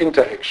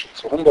 interaction.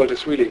 So Humboldt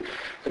is really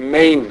the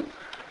main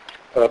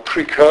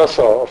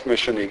precursor of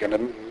Meschonnic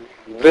and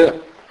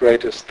the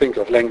greatest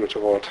thinker of language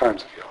of all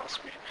times, if you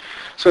ask me.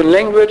 So in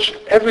language,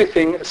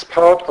 everything is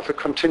part of a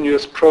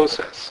continuous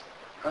process.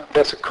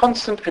 There's a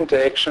constant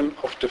interaction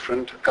of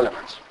different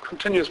elements,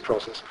 continuous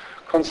process,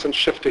 constant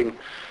shifting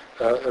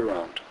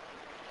around.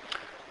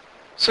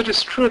 So it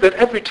is true that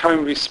every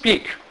time we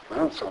speak,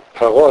 so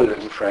parole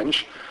in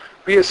French,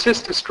 we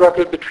assist a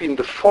struggle between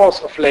the force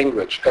of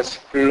language as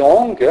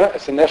langue,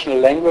 as a national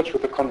language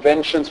with the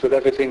conventions, with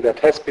everything that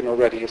has been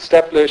already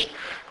established,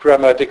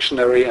 grammar,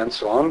 dictionary, and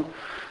so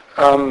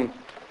on.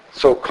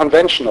 So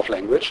convention of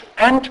language,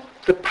 and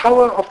the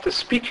power of the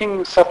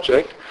speaking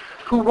subject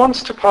who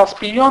wants to pass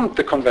beyond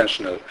the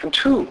conventional and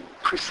who,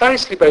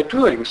 precisely by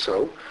doing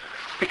so,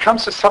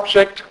 becomes a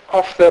subject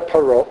of their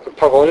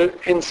parole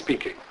in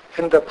speaking,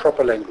 in their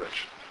proper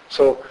language.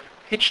 So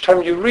each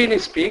time you really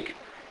speak,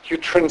 you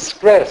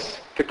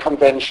transgress the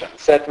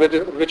conventions, that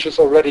which is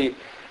already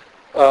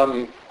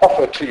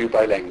offered to you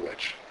by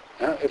language.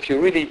 If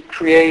you really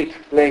create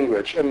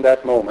language in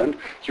that moment,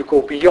 you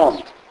go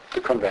beyond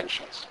the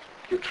conventions.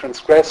 You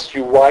transgress,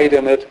 you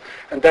widen it,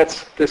 and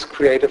that's this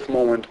creative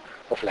moment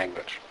of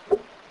language.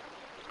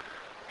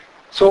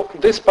 So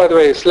this, by the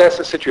way, is less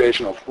a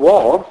situation of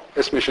war,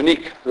 as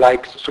Meschonnic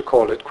likes to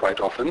call it quite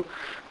often,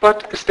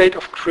 but a state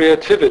of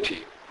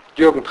creativity.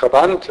 Jürgen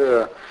Trabant,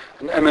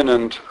 an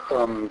eminent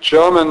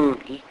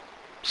German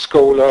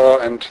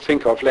scholar and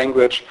thinker of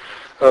language,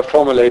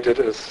 formulated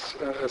as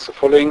the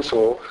following.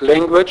 So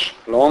language,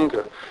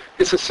 langue,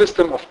 is a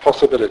system of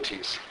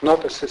possibilities,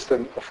 not a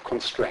system of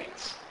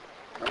constraints.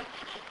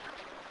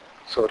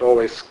 So it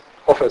always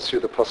offers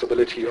you the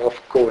possibility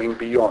of going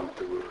beyond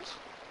the rules.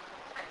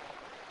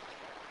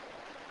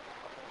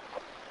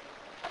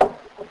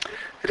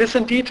 It is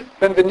indeed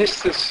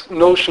Benveniste's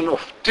notion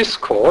of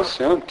discourse,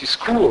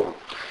 discours,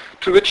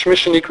 to which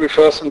Meschonnic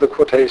refers in the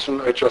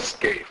quotation I just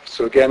gave.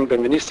 So again,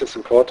 Benveniste is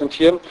important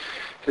here.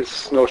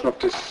 His notion of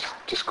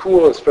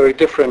discours is very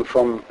different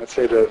from, let's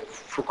say, the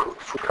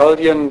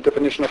Foucauldian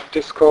definition of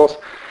discourse.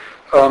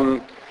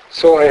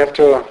 So I have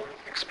to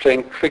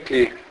explain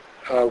quickly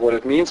what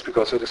it means,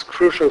 because it is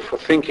crucial for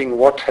thinking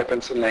what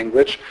happens in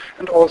language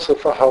and also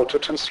for how to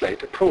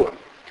translate a poem.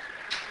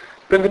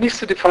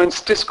 Benveniste defines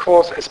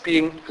discourse as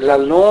being la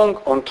langue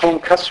en tant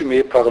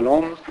qu'assumée par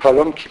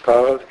l'homme qui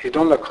parle et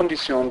dans la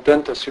condition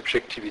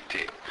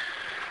d'intersubjectivité.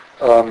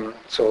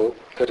 So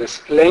that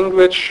is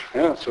language,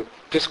 so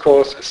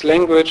discourse is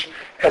language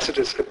as it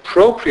is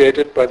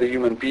appropriated by the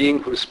human being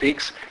who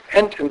speaks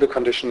and in the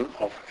condition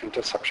of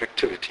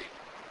intersubjectivity.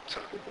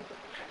 So,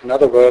 in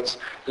other words,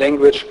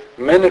 language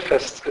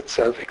manifests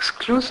itself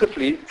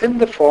exclusively in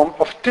the form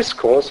of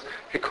discourse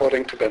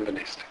according to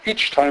Benveniste.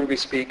 Each time we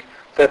speak,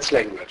 that's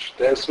language.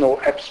 There's no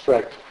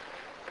abstract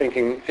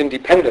thinking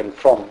independent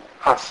from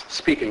us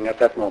speaking at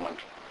that moment.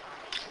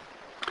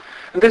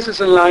 And this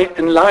is in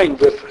line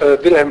with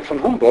Wilhelm von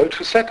Humboldt,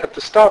 who said at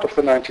the start of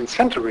the 19th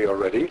century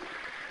already,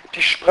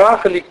 die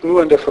Sprache liegt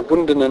nur in der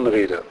verbundenen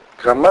Rede.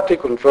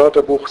 Grammatik und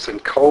Wörterbuch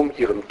sind kaum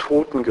ihrem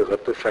toten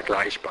Gerippe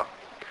vergleichbar.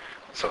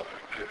 So,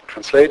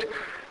 translate,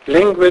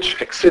 language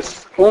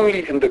exists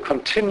only in the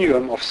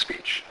continuum of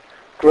speech.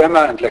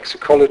 Grammar and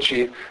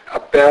lexicology are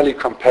barely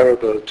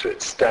comparable to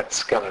its dead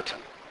skeleton.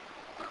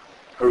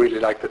 I really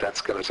like the dead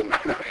skeleton, by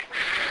the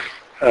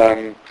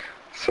way.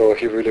 So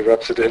he really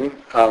rubs it in.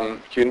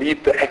 You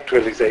need the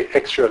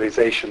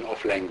actualization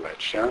of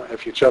language.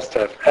 If you just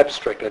have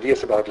abstract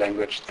ideas about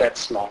language,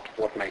 that's not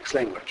what makes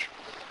language.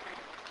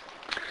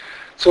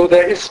 So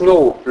there is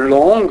no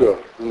langue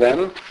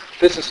then.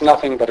 This is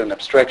nothing but an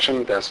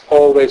abstraction. There's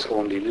always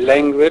only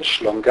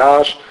language,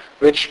 langage,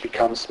 which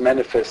becomes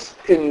manifest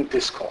in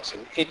discourse.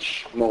 In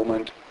each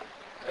moment,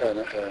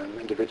 an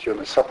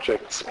individual, a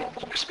subject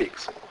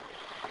speaks.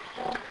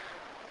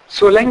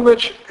 So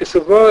language is a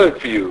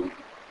worldview,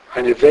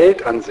 eine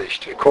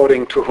Weltansicht,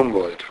 according to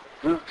Humboldt.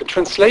 A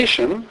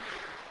translation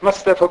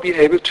must therefore be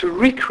able to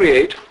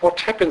recreate what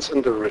happens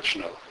in the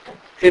original,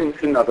 in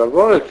another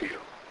worldview.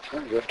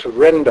 You have to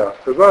render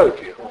the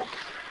worldview.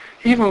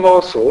 Even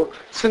more so,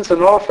 since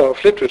an author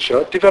of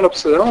literature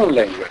develops their own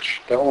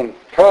language, their own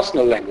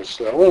personal language,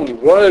 their own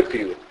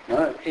worldview,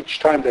 each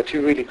time that he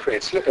really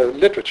creates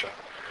literature.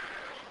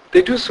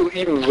 They do so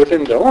even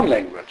within their own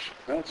language.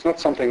 It's not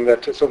something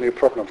that is only a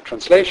problem of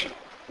translation.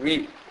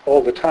 We,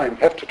 all the time,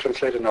 have to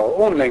translate in our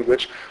own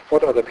language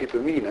what other people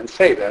mean and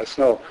say. There's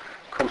no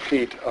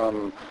complete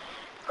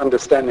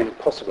understanding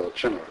possible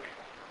generally.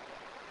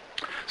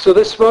 So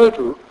this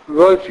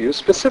worldview,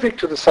 specific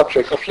to the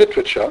subject of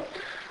literature,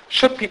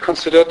 should be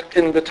considered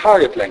in the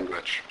target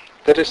language.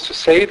 That is to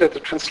say that the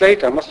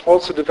translator must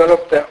also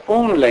develop their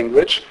own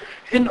language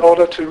in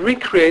order to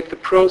recreate the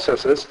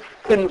processes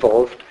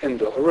involved in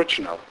the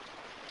original.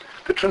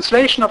 The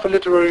translation of a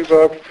literary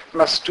work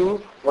must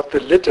do what the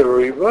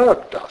literary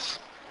work does,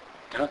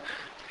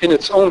 in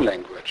its own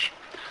language,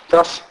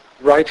 thus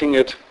writing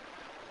it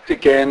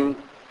again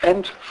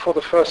and for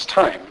the first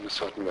time in a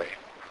certain way.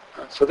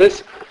 So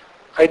this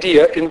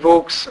idea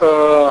invokes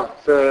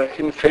the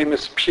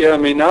infamous Pierre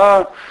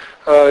Menard.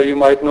 You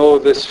might know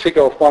this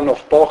figure of one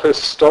of Borges'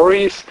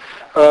 stories,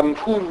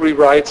 who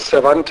rewrites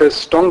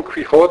Cervantes' Don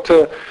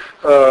Quixote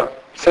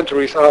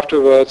centuries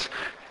afterwards,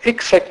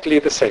 exactly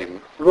the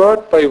same,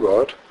 word by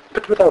word,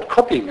 but without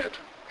copying it.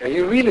 He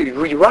really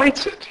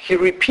rewrites it. He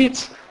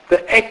repeats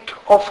the act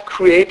of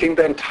creating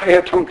the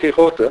entire Don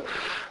Quixote,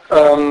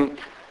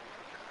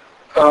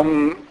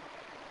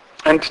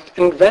 and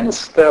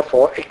invents,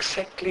 therefore,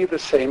 exactly the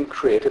same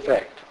creative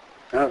act.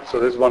 So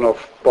this is one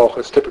of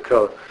Borges'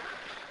 typical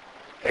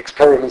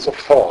experiments of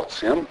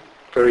thoughts.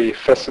 Very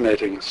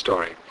fascinating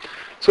story.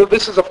 So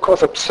this is, of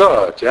course,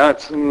 absurd.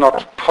 It's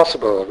not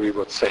possible, we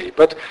would say.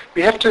 But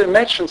we have to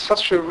imagine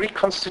such a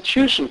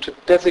reconstitution to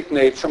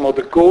designate some of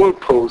the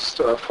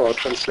goalposts for a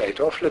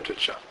translator of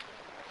literature.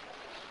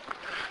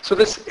 So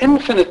this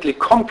infinitely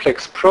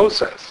complex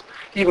process,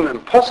 even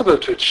impossible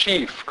to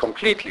achieve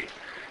completely,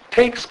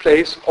 takes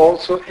place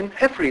also in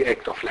every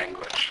act of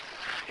language,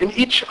 in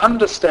each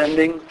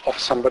understanding of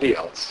somebody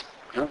else.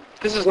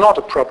 This is not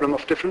a problem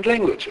of different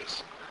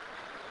languages.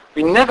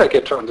 We never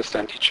get to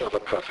understand each other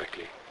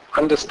perfectly.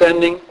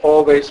 Understanding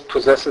always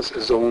possesses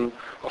a zone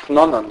of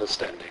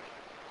non-understanding.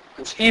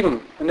 It's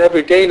even in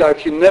everyday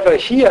life, you never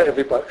hear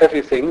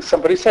everything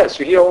somebody says.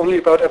 You hear only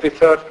about every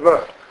third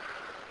word.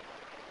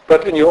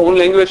 But in your own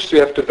language, you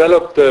have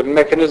developed the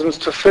mechanisms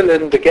to fill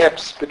in the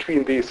gaps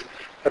between these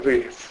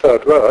every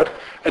third word,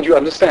 and you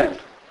understand.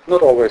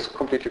 Not always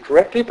completely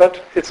correctly,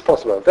 but it's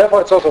possible.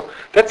 Therefore,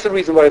 that's the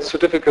reason why it's so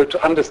difficult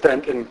to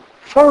understand in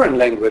foreign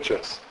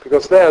languages,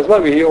 because there as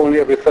well we hear only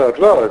every third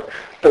word,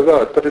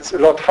 but it's a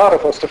lot harder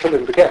for us to fill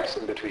in the gaps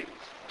in between.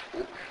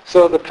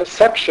 So the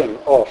perception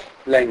of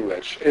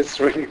language is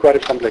really quite a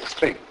complex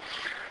thing.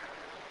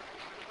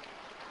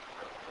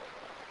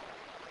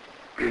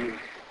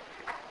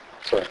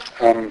 Sorry.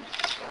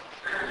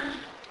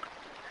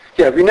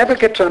 We never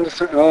get to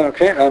understand.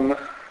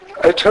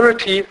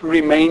 Alterity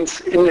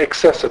remains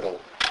inaccessible.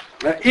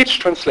 Each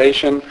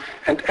translation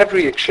and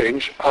every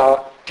exchange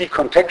are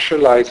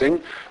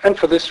decontextualizing, and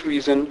for this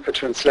reason a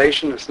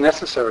translation is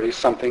necessarily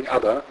something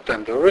other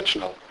than the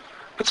original.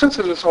 But since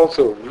it is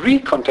also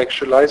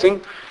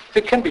recontextualizing,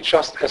 it can be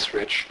just as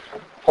rich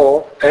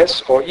or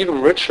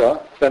even richer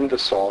than the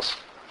source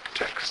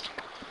text.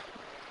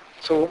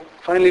 So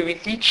finally,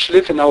 we each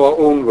live in our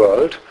own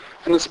world,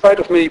 and in spite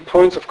of many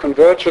points of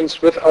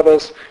convergence with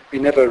others, we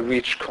never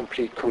reach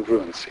complete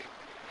congruency.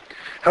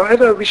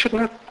 However, we should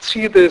not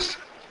see this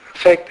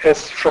fact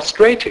as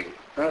frustrating,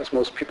 as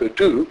most people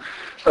do.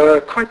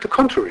 Quite the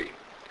contrary.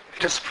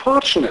 It is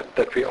fortunate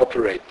that we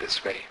operate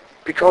this way,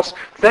 because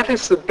that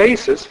is the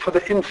basis for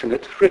the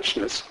infinite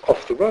richness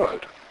of the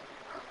world.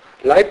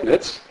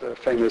 Leibniz, the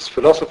famous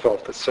philosopher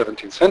of the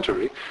 17th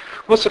century,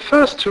 was the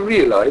first to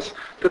realize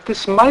that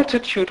this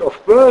multitude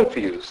of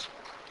worldviews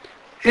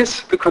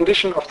is the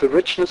condition of the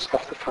richness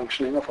of the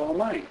functioning of our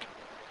mind.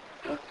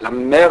 La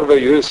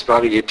merveilleuse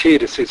variété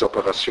de ses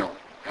opérations.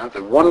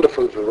 The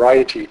wonderful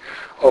variety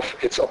of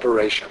its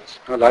operations.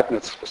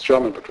 Leibniz was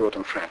German but wrote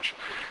in French,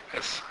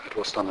 as it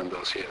was done in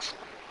those years.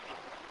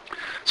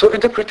 So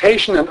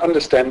interpretation and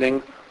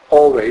understanding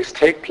always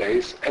take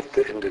place at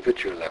the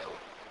individual level.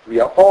 We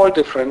are all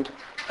different,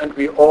 and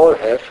we all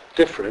have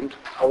different,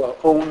 our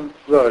own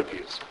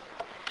worldviews.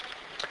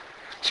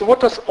 So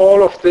what does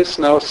all of this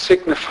now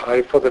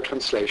signify for the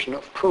translation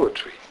of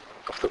poetry?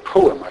 Of the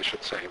poem, I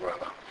should say,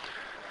 rather.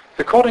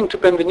 According to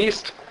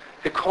Benveniste,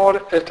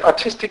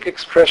 artistic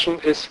expression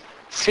is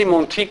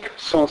sémantique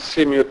sans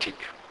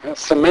sémiotique.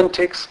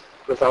 Semantics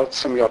without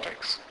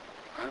semiotics.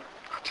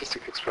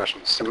 Artistic expression,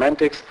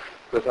 semantics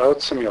without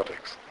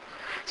semiotics.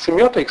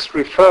 Semiotics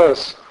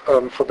refers,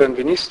 for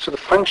Benveniste, to the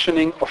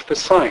functioning of the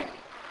sign,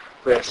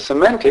 whereas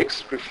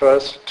semantics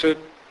refers to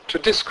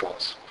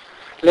discourse.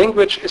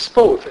 Language is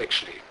both,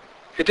 actually.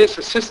 It is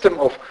a system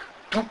of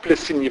double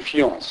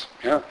signifiance,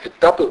 a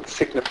double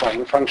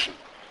signifying function.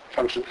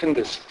 Function in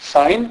this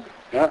sign,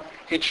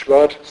 each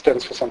word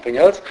stands for something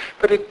else,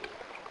 but it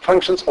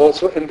functions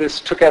also in this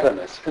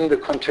togetherness, in the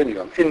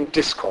continuum, in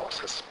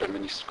discourse, as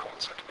Benveniste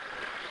calls it.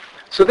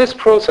 So this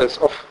process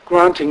of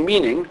granting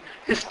meaning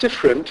is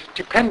different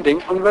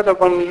depending on whether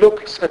one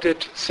looks at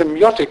it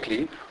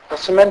semiotically or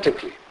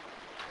semantically.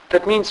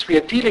 That means we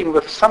are dealing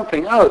with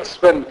something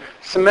else when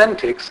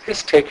semantics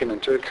is taken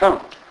into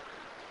account.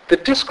 The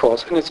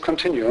discourse in its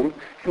continuum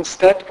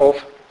instead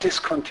of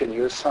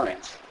discontinuous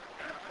signs.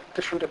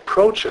 Different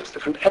approaches,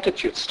 different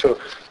attitudes to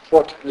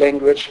what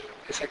language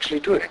is actually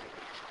doing.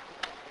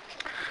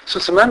 So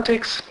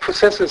semantics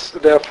possesses,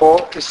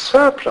 therefore, a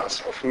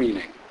surplus of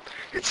meaning.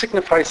 It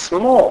signifies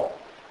more,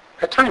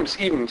 at times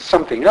even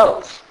something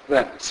else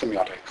than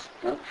semiotics.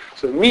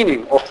 So the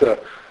meaning of the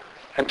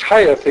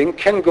entire thing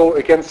can go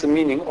against the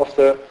meaning of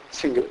the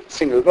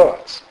single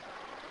words.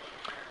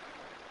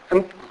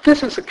 And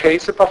this is the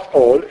case above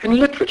all in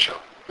literature,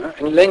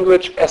 in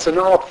language as an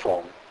art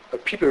form.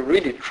 People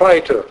really try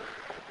to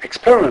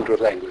experiment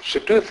with language, to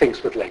do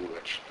things with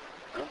language.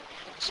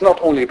 It's not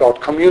only about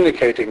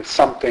communicating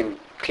something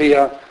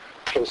clear,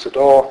 close the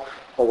door,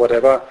 or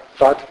whatever,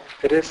 but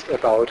it is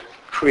about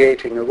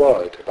creating a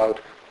world, about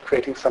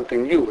creating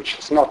something new which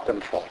has not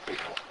been thought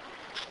before.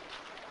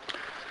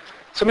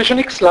 So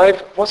Meschonnic's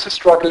life was a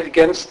struggle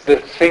against the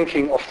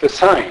thinking of the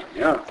sign.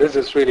 This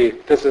is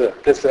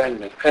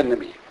the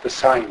enemy, the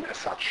sign as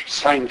such.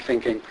 Sign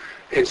thinking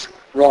is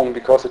wrong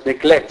because it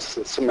neglects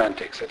the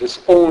semantics. It is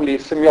only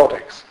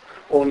semiotics,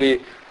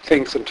 only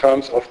things in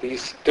terms of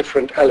these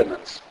different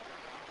elements.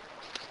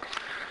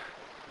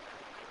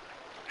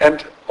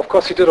 And of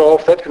course he did all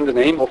of that in the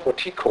name of what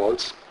he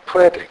calls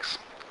poetics.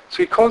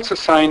 So he calls the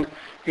sign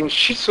une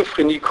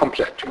schizophrénie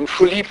complète, une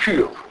folie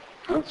pure.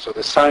 So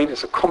the sign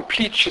is a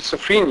complete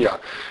schizophrenia,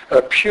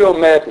 a pure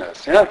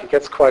madness. He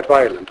gets quite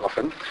violent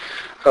often.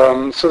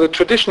 So the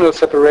traditional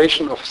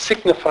separation of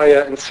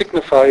signifier and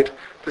signified,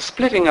 the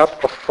splitting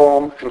up of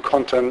form and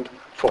content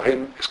for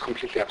him is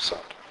completely absurd.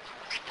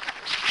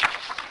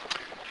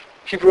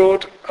 He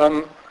wrote,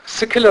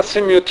 ce que la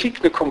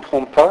sémiotique ne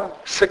comprend pas,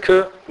 c'est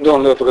que dans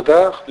l'œuvre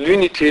d'art,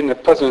 l'unité n'est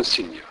pas un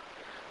signe,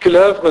 que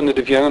l'œuvre ne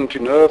devient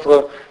une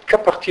œuvre qu'à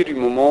partir du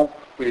moment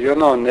où il y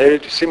en a en elle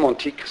du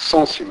sémantique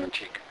sans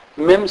sémantique,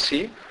 même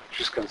si,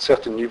 jusqu'à un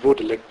certain niveau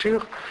de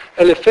lecture,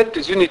 elle est faite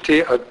des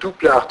unités à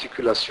double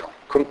articulation,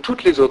 comme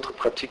toutes les autres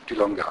pratiques du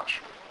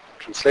langage.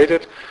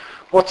 Translated,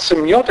 what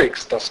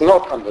semiotics does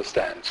not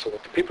understand, so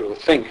what the people who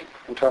think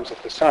in terms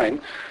of the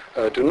sign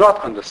do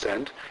not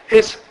understand,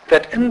 is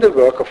that in the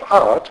work of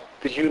art,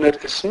 the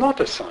unit is not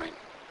a sign.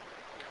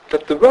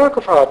 That the work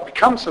of art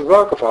becomes a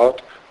work of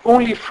art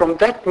only from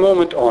that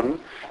moment on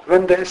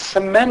when there is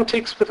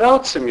semantics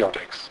without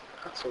semiotics.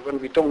 So when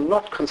we do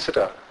not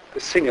consider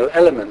the single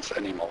elements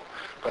anymore,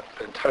 but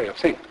the entire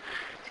thing.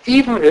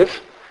 Even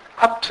if,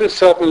 up to a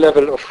certain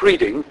level of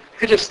reading,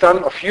 it is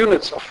done of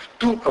units of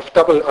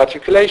double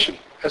articulation,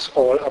 as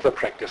all other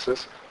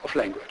practices of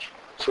language.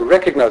 So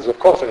recognize, of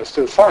course, there are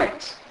still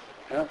signs,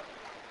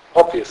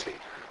 obviously,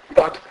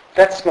 but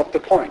that's not the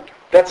point.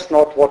 That's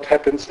not what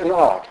happens in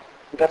art.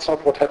 That's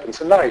not what happens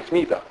in life,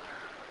 neither.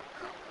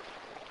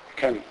 You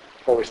can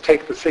always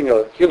take the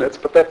single units,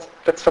 but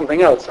that's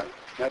something else then.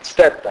 That's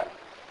dead then.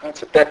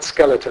 That's a dead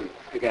skeleton,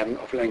 again,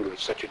 of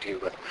language that you deal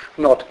with,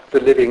 not the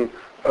living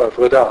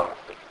œuvre d'art,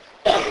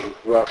 the living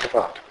work of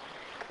art.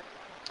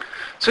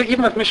 So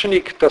even if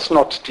Meschonnic does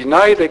not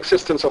deny the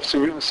existence of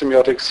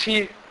semiotics,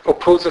 he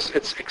opposes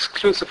its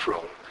exclusive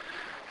role.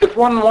 If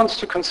one wants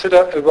to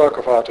consider a work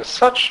of art as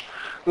such,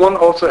 one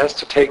also has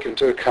to take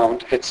into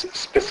account its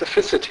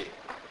specificity.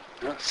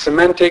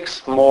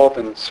 Semantics, more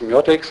than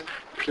semiotics,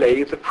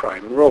 play the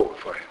prime role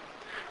for him.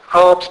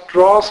 Art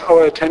draws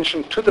our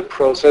attention to the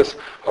process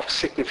of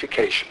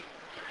signification,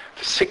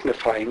 the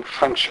signifying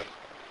function.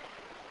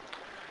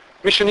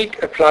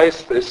 Meschonnic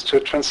applies this to a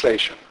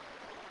translation.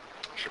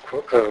 Je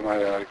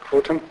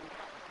quote him.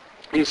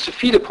 Il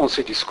suffit de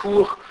penser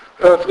discours,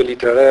 œuvre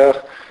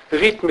littéraire,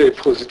 rythme et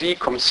prosodie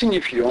comme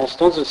signifiance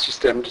dans un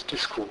système de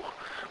discours,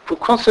 pour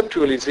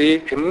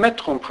conceptualiser et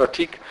mettre en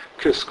pratique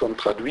que ce qu'on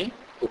traduit,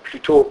 ou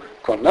plutôt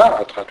qu'on a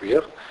à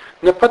traduire,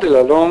 n'est pas de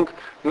la langue,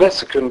 mais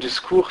ce qu'un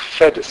discours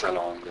fait de sa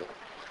langue.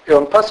 Et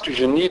on passe du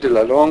génie de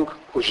la langue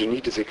au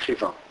génie des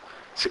écrivains,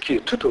 ce qui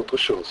est tout autre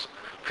chose,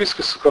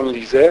 puisque ce qu'on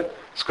lisait,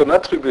 ce qu'on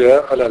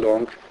attribuait à la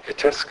langue,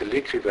 était ce que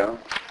l'écrivain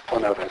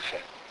en avait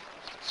fait.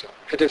 So,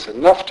 it is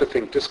enough to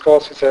think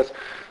discourse, he says,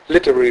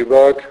 literary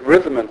work,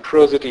 rhythm and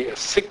prosody as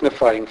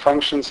signifying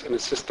functions in a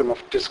system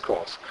of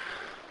discourse.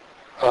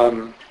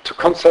 To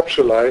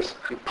conceptualize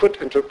and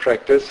put into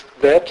practice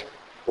that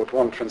what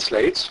one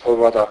translates, or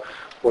rather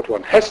what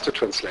one has to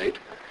translate,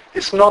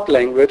 is not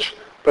language,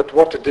 but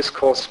what the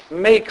discourse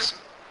makes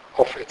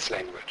of its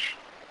language.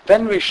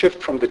 Then we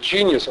shift from the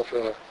genius of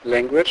a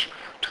language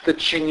to the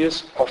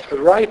genius of a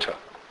writer,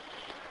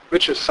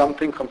 which is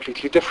something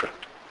completely different.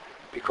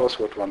 Because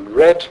what one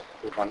read,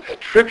 what one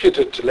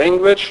attributed to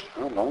language,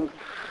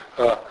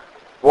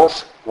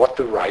 was what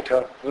the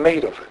writer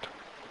made of it.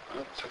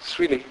 So it's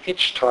really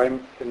each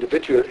time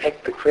individual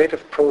act the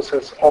creative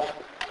process of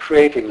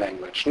creating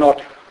language,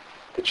 not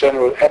the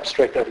general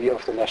abstract idea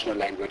of the national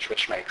language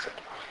which makes it.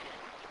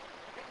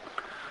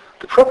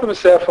 The problem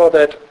is therefore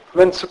that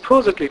when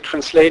supposedly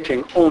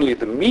translating only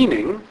the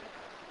meaning,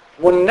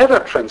 one never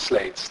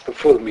translates the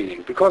full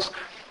meaning because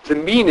the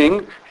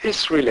meaning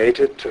is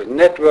related to a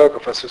network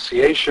of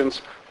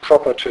associations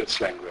proper to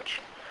its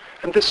language.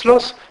 And this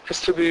loss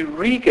is to be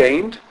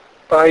regained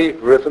by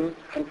rhythm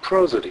and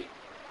prosody.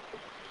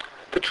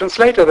 The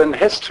translator then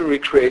has to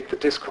recreate the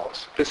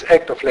discourse, this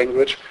act of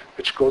language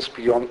which goes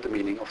beyond the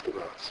meaning of the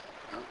words.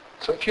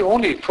 So if you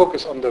only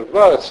focus on the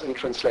words in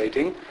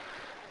translating,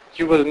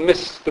 you will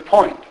miss the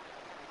point,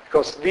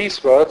 because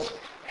these words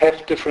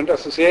have different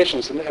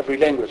associations in every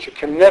language. You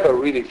can never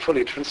really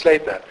fully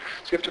translate that.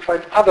 So you have to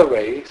find other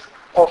ways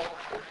of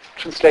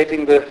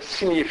translating the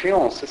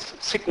signifiance, this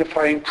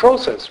signifying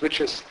process, which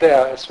is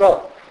there as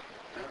well.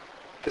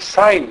 The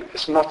sign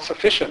is not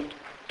sufficient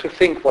to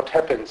think what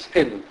happens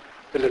in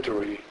the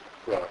literary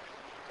world.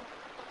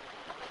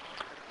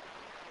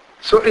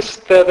 So is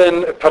there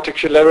then a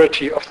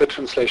particularity of the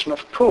translation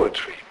of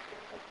poetry?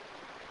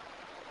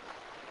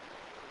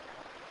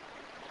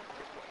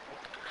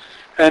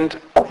 And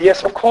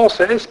yes, of course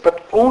there is,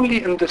 but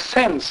only in the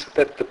sense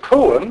that the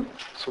poem,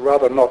 so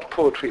rather not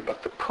poetry,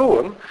 but the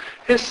poem,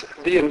 is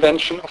the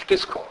invention of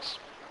discourse.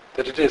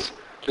 That it is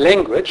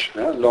language,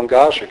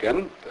 langage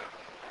again, the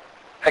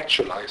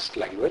actualized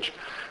language,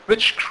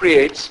 which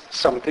creates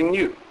something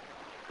new.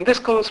 And this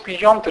goes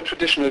beyond the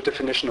traditional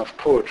definition of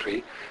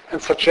poetry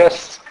and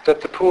suggests that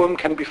the poem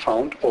can be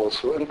found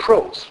also in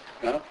prose.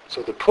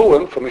 So the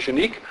poem, for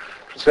Meschonnic,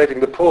 translating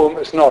the poem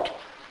is not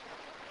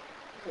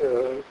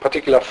a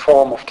particular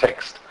form of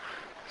text.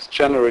 It's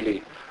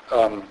generally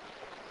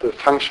the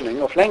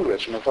functioning of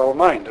language and of our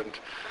mind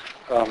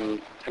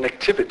and an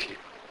activity.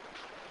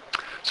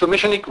 So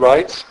Meschonnic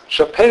writes,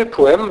 j'appelle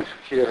poème,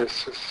 here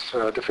is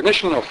his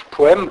definition of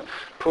poème,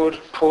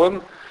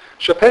 poem,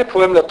 j'appelle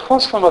poème la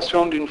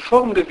transformation d'une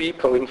forme de vie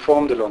par une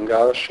forme de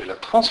langage et la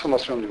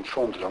transformation d'une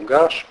forme de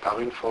langage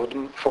par une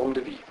forme de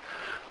vie.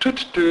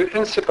 Toutes deux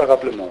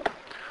inséparablement.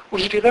 Ou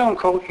je dirais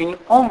encore une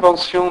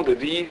invention de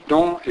vie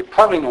dont et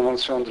par une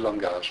invention de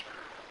langage.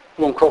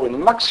 Ou encore un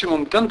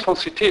maximum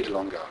d'intensité de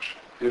langage.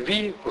 De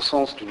vie au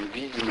sens d'une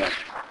vie humaine.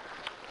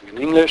 In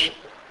English,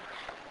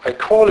 I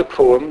call a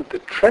poem the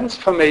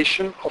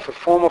transformation of a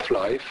form of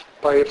life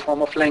by a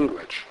form of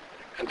language,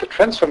 and the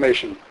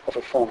transformation of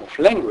a form of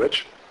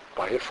language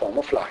by a form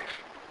of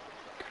life.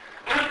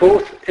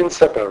 Both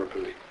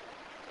inseparably.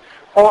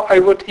 Or I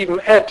would even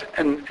add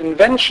an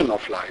invention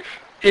of life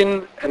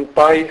in and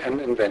by an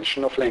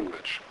invention of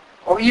language.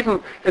 Or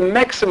even a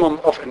maximum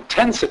of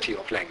intensity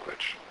of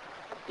language.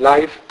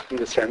 Life in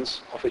the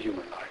sense of a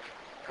human life.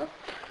 Yeah?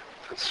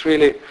 It's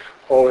really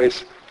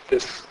always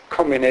this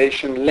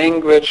combination.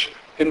 Language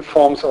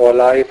informs our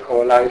life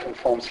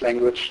informs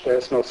language. There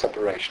is no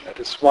separation. It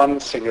is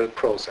one single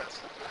process.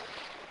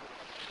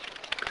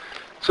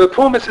 So a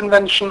poem is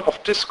invention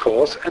of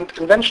discourse, and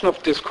invention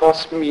of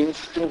discourse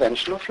means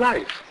invention of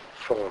life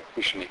for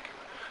Meschonnic.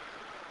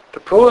 The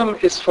poem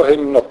is for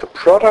him not the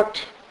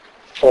product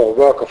or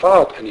work of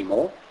art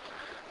anymore,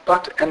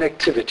 but an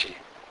activity.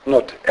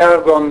 Not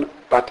ergon,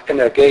 but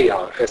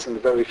energeia, as in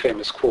the very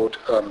famous quote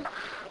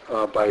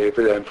by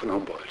Wilhelm von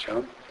Humboldt.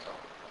 Yeah?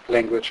 So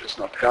language is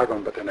not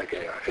ergon, but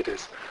energeia. It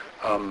is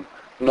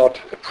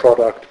not a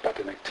product, but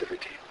an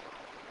activity.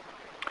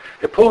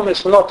 A poem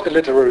is not a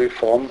literary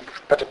form,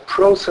 but a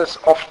process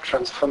of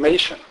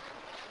transformation.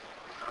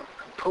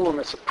 A poem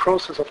is a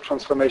process of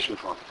transformation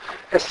form.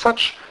 As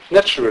such,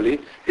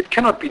 naturally, it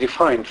cannot be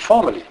defined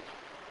formally.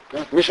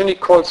 Meschonnic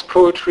calls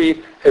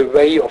poetry a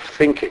way of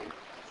thinking,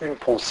 une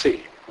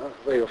pensée,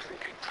 a way of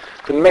thinking.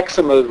 The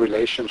maximal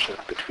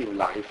relationship between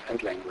life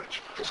and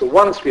language. So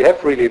once we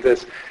have really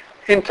this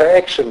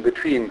interaction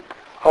between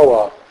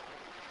our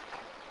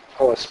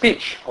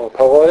speech, our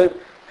parole,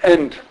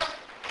 and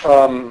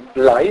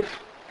life,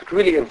 it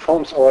really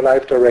informs our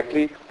life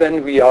directly,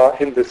 then we are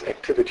in this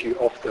activity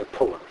of the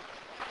poem.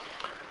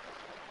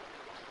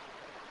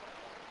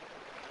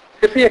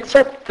 If we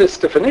accept this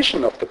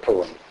definition of the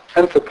poem,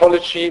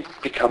 anthropology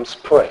becomes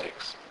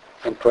poetics,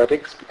 and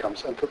poetics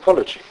becomes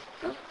anthropology.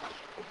 Yeah?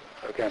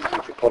 Again,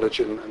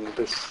 anthropology in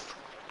this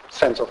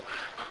sense of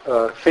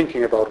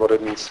thinking about what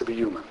it means to be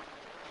human.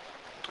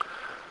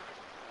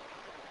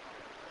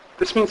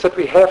 This means that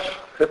we have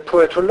a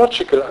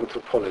poetological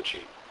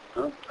anthropology.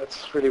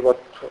 That's really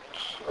what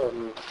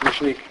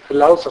Meschonnic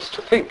allows us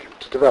to think,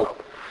 to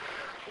develop.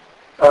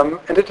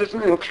 And it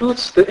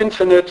includes the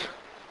infinite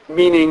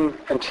meaning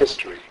and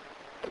history.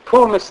 The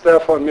poem is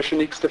therefore, in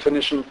Meschonnic's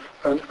definition,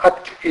 un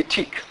acte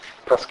éthique,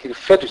 parce qu'il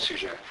fait du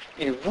sujet.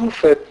 Il vous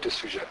fait du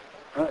sujet.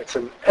 It's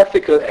an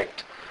ethical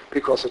act,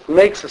 because it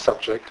makes a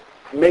subject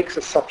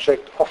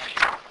of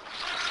you.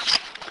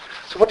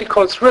 So what he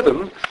calls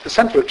rhythm, the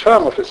central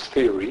term of his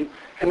theory,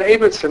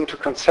 enables him to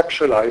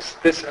conceptualize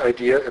this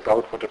idea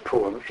about what a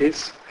poem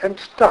is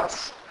and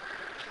does.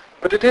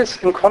 But it is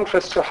in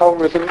contrast to how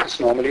rhythm is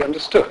normally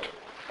understood.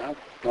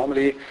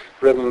 Normally,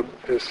 rhythm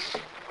is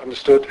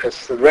understood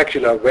as the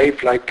regular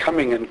wave-like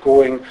coming and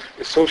going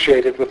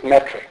associated with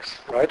metrics,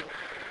 right?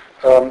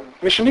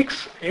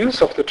 Meschonnic's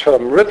use of the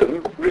term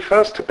rhythm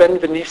refers to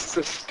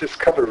Benveniste's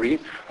discovery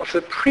of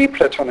the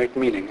pre-Platonic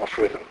meaning of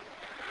rhythm.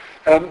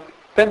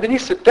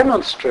 Benveniste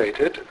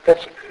demonstrated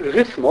that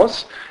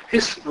rhythmos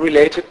is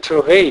related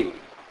to rain,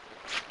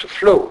 to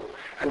flow,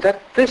 and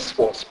that this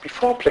was,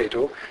 before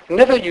Plato,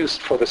 never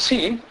used for the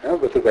sea,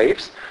 with the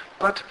waves,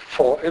 but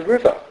for a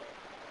river.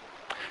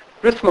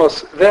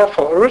 Rhythmos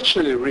therefore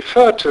originally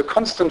referred to a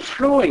constant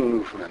flowing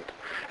movement,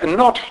 and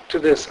not to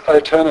this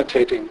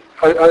alternating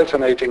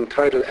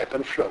tidal ebb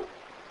and flow.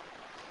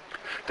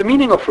 The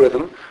meaning of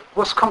rhythm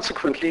was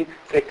consequently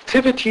the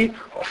activity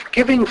of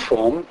giving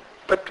form,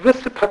 but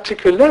with the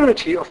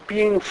particularity of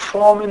being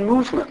form in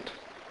movement,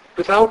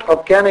 without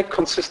organic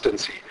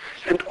consistency,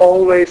 and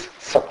always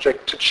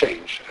subject to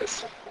change,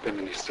 as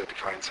Benveniste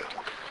defines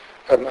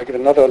it. I give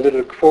another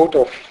little quote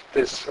of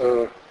this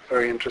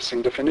very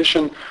interesting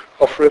definition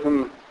of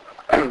rhythm,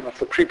 of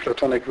the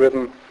pre-Platonic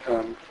rhythm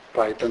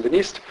by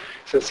Benveniste.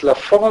 It says, la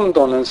forme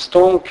dans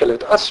l'instant qu'elle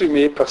est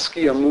assumée par ce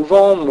qui est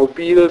mouvant,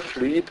 mobile,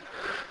 fluide,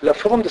 la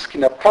forme de ce qui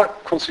n'a pas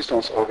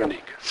consistance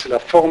organique. C'est la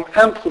forme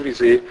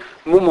improvisée,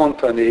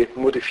 momentanée,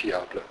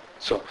 modifiable.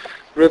 So,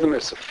 rhythm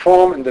is a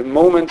form in the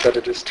moment that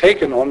it is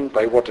taken on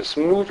by what is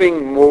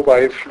moving,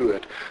 mobile,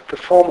 fluid, the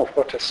form of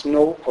what has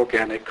no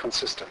organic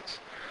consistence.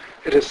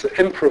 It is the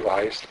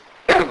improvised,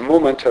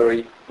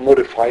 momentary,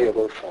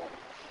 modifiable form.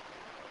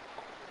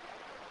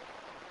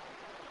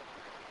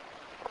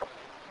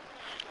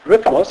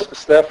 Rhythmos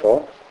is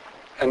therefore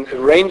an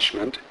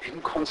arrangement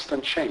in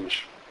constant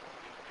change.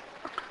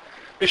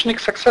 Meschonnic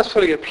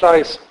successfully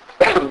applies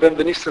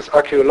Benveniste's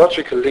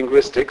archaeological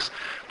linguistics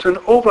to an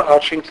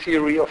overarching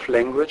theory of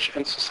language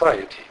and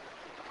society.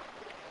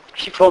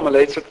 He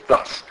formulates it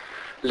thus: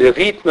 le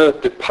rythme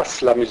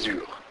dépasse la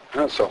mesure.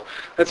 So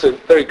that's a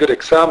very good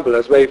example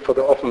as well for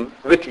the often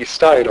witty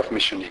style of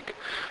Meschonnic.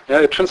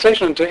 A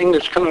translation into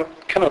English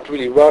cannot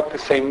really work the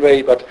same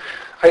way, but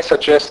I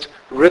suggest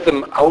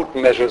rhythm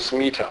outmeasures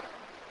meter.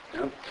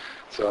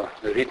 So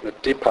le rythme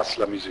dépasse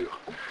la mesure.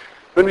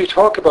 When we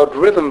talk about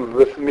rhythm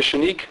with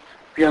Meschonnic,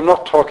 we are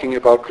not talking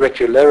about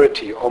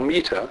regularity or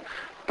meter,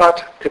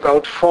 but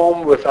about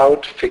form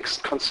without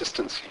fixed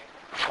consistency.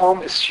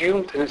 Form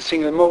assumed in a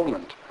single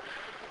moment.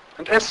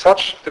 And as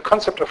such, the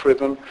concept of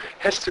rhythm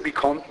has to be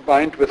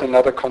combined with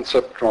another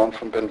concept drawn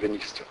from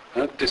Benveniste,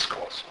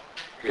 discourse.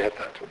 We had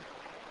that.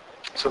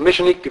 So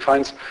Meschonnic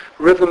defines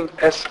rhythm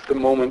as the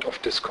moment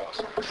of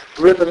discourse.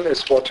 Rhythm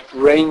is what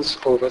reigns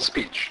over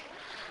speech.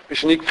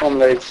 Meschonnic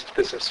formulates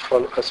this as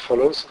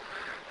follows.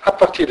 À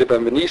partir de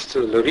Benveniste,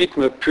 le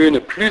rythme peut ne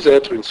plus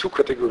être une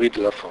sous-catégorie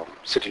de la forme.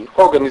 C'est une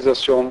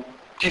organisation,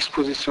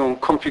 disposition,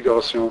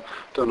 configuration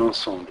d'un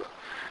ensemble.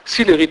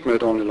 Si le rythme est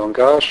dans le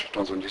langage,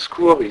 dans un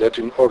discours, il est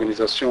une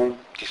organisation,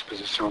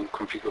 disposition,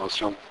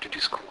 configuration du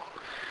discours.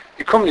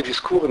 Et comme le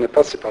discours n'est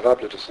pas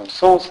séparable de son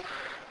sens,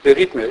 le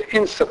rythme est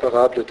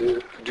inséparable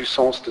du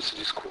sens de ce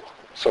discours.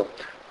 So,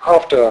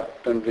 after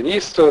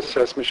Benveniste,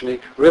 says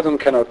Meschonnic, rhythm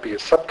cannot be a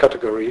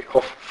subcategory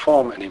of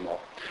form anymore.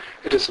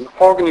 It is an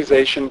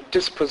organization,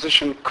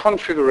 disposition,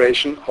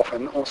 configuration of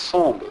an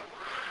ensemble.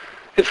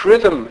 If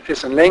rhythm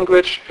is in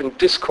language, in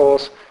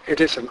discourse,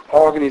 it is an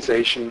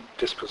organization,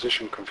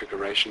 disposition,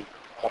 configuration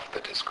of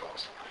the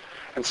discourse.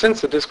 And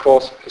since the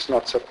discourse is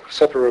not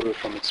separable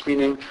from its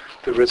meaning,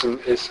 the rhythm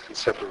is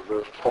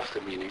inseparable of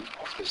the meaning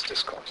of this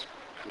discourse.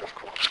 End of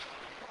quote.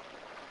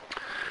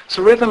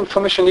 So rhythm for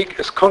Meschonnic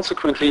is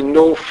consequently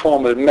no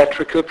formal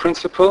metrical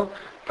principle,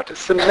 but a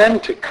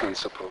semantic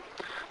principle.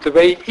 The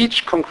way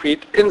each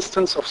concrete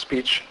instance of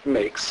speech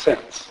makes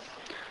sense,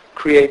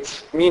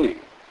 creates meaning.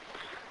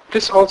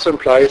 This also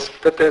implies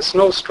that there is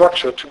no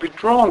structure to be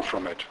drawn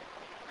from it.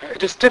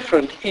 It is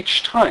different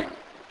each time,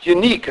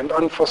 unique and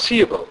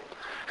unforeseeable,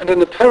 and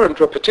an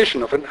apparent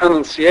repetition of an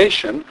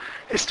enunciation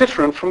is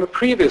different from a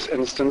previous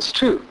instance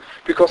too,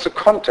 because the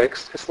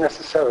context is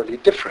necessarily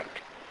different,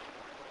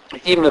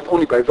 even if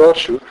only by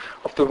virtue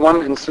of the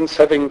one instance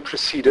having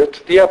preceded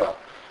the other.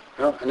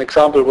 An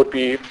example would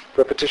be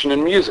repetition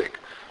in music.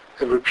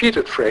 A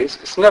repeated phrase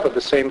is never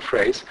the same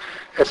phrase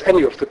as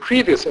any of the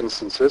previous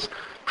instances,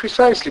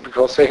 precisely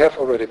because they have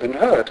already been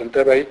heard and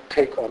thereby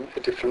take on a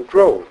different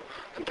role.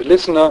 And the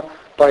listener,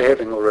 by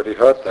having already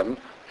heard them,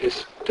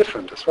 is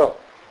different as well.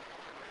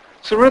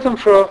 So rhythm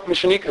for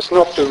Meschonnic is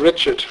not the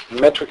rigid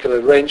metrical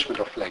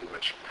arrangement of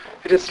language.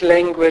 It is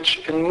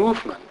language in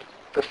movement,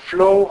 the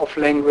flow of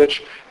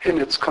language in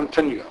its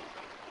continuum.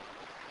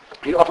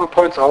 He often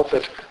points out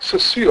that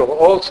Saussure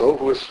also,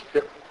 who is,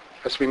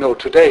 as we know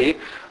today,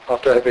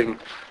 after having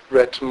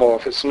read more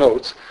of his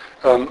notes,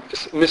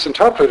 is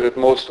misinterpreted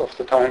most of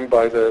the time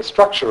by the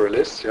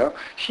structuralists.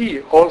 He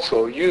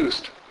also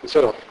used,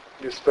 instead of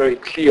these very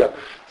clear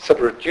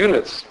separate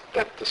units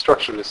that the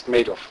structuralists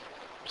made of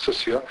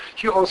Saussure,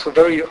 he also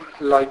very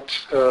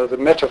liked the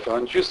metaphor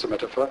and used the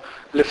metaphor,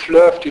 le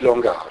fleuve du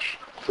langage,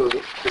 so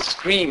the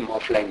stream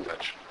of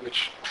language,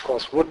 which of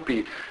course would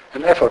be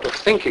an effort of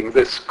thinking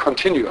this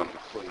continuum.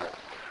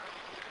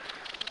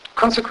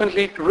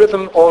 Consequently,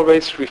 rhythm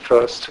always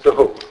refers to the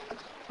whole.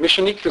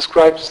 Meschonnic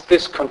describes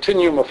this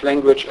continuum of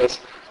language as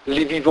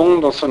le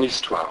vivant dans son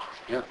histoire,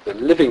 the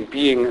living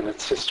being in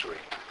its history.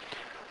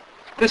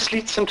 This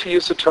leads him to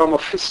use the term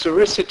of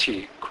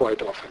historicity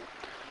quite often,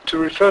 to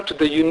refer to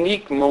the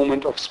unique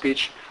moment of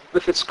speech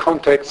with its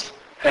context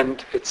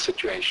and its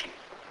situation.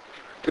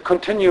 The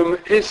continuum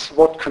is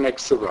what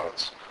connects the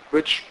words,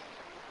 which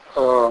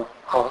are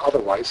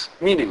otherwise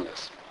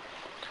meaningless.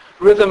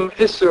 Rhythm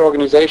is the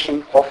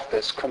organization of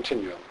this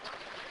continuum.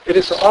 It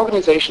is the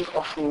organization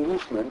of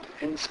movement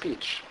in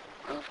speech.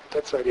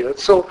 That's the idea.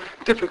 It's so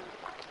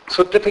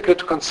difficult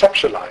to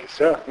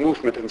conceptualize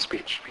movement in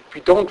speech.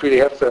 We don't really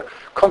have the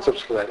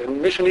concepts for that.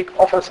 And Meschonnic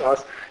offers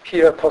us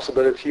here a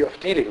possibility of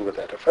dealing with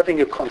that, of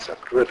having a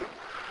concept, rhythm.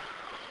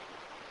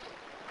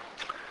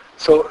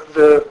 So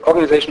the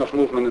organization of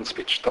movement in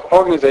speech, the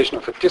organization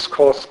of a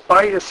discourse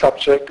by a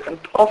subject and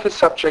of a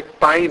subject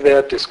by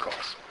their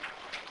discourse.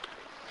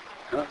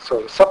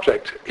 So the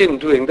subject, in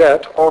doing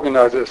that,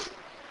 organizes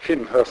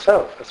him,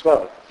 herself as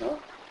well.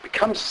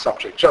 Becomes a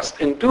subject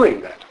just in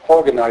doing that,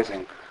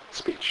 organizing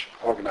speech,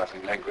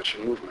 organizing language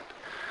and movement.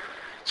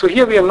 So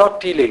here we are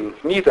not dealing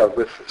neither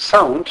with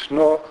sound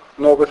nor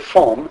with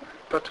form,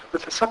 but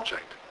with the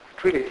subject.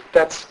 Really,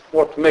 that's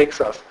what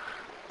makes us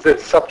the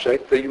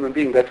subject, the human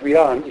being that we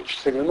are in each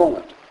single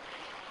moment.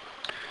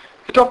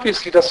 It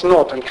obviously does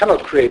not and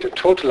cannot create a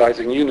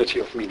totalizing unity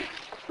of meaning.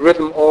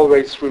 Rhythm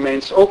always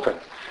remains open.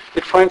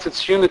 It finds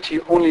its unity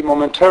only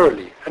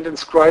momentarily and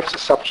inscribes the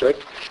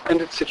subject and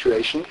its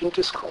situation in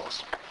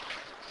discourse.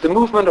 The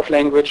movement of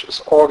language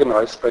is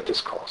organized by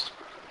discourse.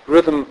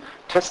 Rhythm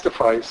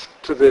testifies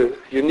to the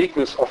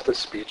uniqueness of the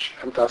speech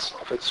and thus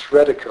of its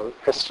radical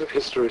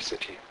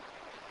historicity.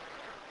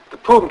 The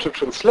poem to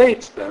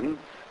translate, then,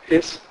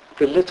 is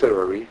the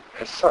literary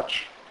as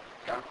such,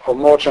 or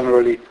more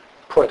generally,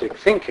 poetic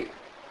thinking.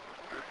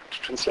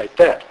 To translate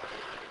that,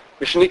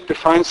 Meschonnic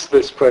defines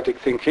this poetic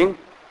thinking.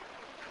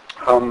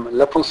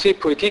 La pensée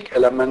poétique est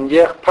la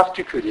manière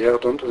particulière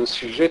dont un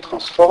sujet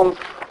transforme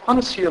en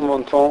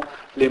surmontant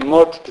les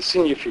modes de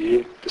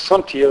signifier, de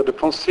sentir, de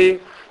penser,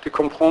 de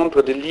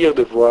comprendre, de lire,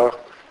 de voir,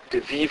 de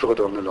vivre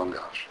dans le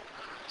langage.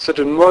 C'est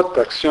un mode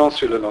d'action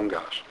sur le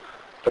langage.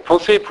 La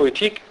pensée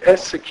poétique est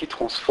ce qui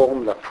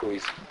transforme la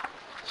poésie.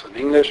 So in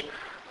English,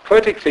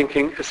 poetic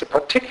thinking is a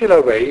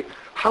particular way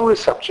how a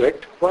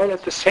subject, while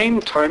at the same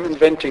time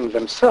inventing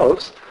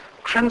themselves,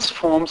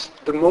 transforms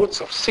the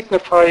modes of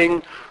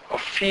signifying, of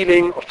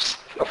feeling,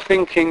 of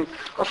thinking,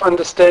 of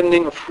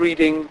understanding, of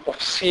reading, of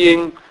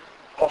seeing,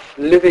 of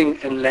living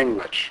in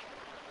language.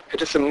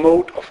 It is a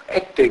mode of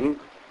acting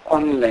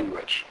on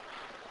language.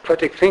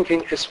 Poetic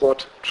thinking is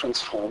what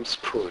transforms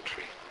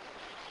poetry.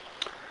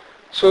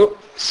 So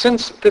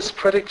since this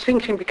poetic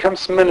thinking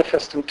becomes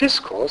manifest in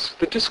discourse,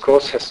 the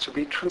discourse has to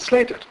be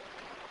translated.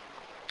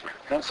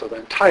 So the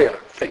entire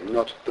thing,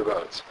 not the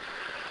words.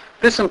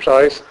 This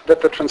implies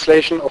that the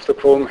translation of the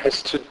poem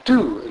has to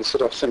do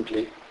instead of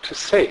simply to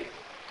say.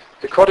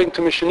 According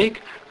to Meschonnic,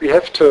 we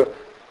have to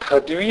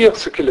traduire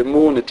ce que les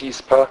mots ne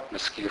disent pas, mais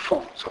ce qu'ils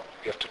font. So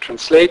we have to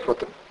translate what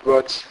the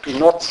words do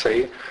not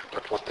say,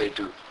 but what they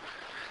do.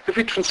 If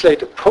we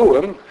translate a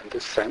poem, in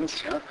this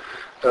sense,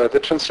 the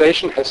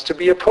translation has to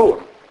be a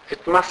poem.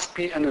 It must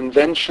be an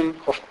invention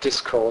of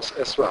discourse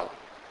as well.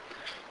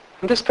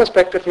 In this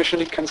perspective,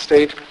 Meschonnic can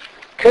state,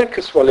 quelle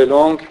que soit les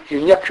langues,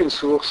 il n'y a qu'une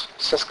source,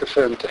 c'est ce que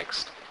fait un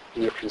texte.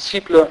 Il n'y a qu'une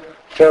cible,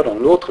 faire dans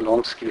l'autre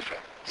langue ce qu'il fait.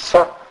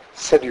 Ça,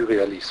 c'est du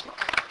réalisme.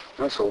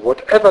 So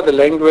whatever the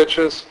language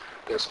is,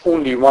 there's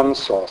only one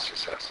source, he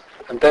says,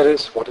 and that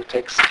is what a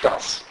text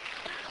does.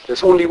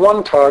 There's only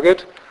one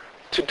target,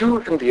 to do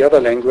in the other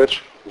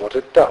language what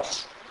it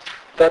does.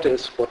 That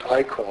is what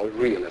I call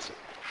realism.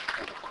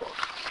 End of quote.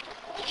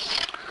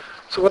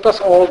 So what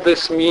does all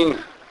this mean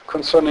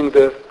concerning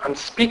the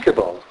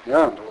unspeakable?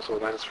 And also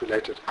that is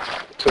related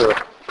to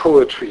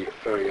poetry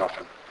very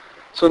often.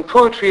 So in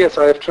poetry, as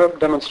I have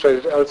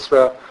demonstrated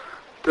elsewhere,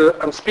 the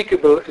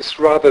unspeakable is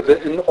rather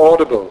the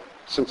inaudible,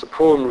 since the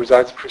poem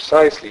resides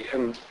precisely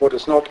in what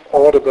is not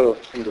audible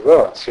in the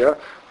words,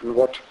 and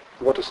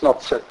what is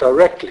not said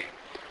directly.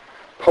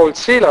 Paul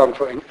Celan,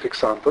 for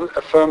example,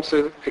 affirms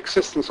the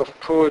existence of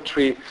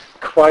poetry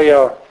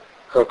quia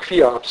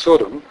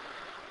absurdum.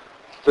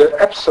 The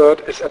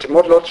absurd is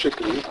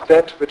etymologically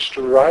that which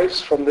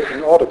derives from the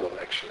inaudible,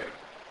 actually.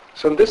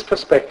 So in this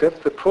perspective,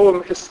 the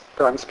poem is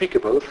the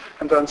unspeakable,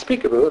 and the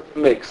unspeakable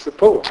makes the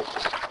poem.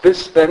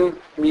 This then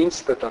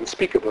means that the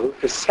unspeakable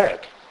is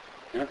said.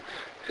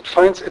 It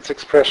finds its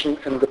expression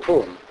in the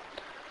poem.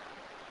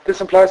 This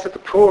implies that the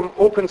poem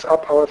opens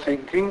up our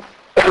thinking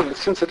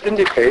since it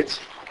indicates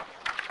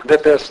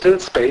that there is still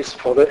space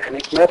for the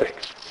enigmatic.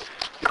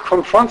 It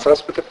confronts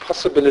us with the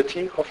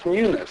possibility of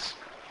newness.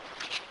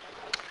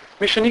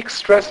 Meschonnic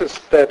stresses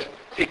that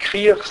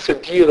écrire,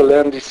 c'est dire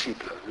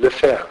l'indicible, le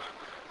faire.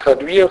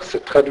 Traduire,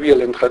 c'est traduire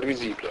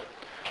l'intraduisible.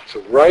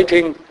 So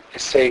writing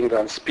is saying the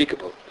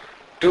unspeakable,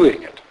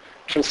 doing it.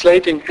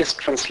 Translating is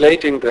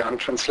translating the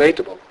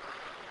untranslatable.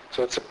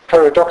 So it's a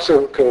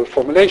paradoxical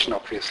formulation,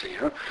 obviously.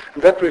 And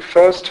that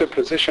refers to a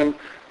position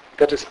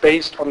that is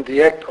based on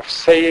the act of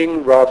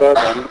saying rather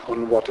than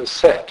on what is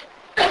said.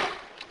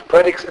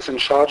 Poetics is in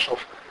charge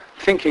of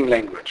thinking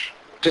language,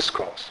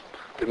 discourse,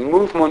 the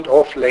movement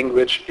of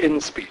language in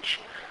speech,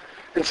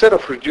 instead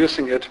of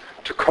reducing it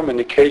to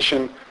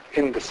communication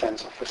in the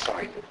sense of the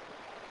sign.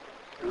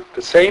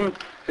 The same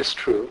is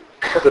true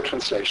for the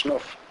translation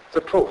of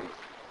the poem.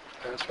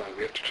 That's why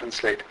we have to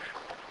translate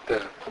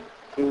the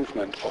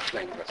movement of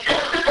language.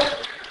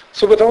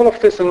 So with all of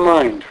this in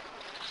mind,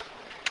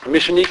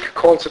 Meschonnic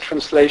calls a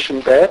translation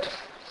bad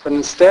when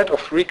instead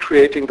of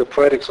recreating the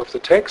poetics of the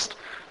text,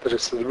 that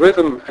is the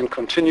rhythm and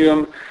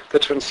continuum, the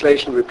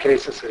translation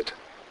replaces it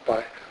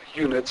by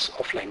units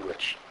of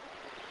language.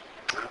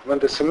 When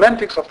the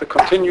semantics of the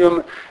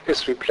continuum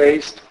is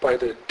replaced by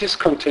the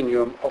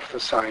discontinuum of the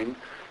sign,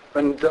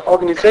 when the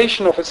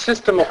organization of a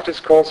system of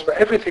discourse where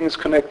everything is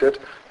connected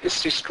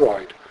is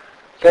destroyed,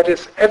 that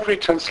is, every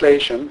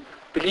translation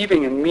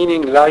believing in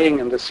meaning lying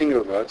in the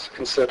single words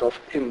instead of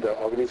in the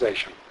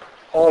organization.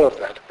 All of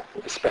that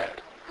is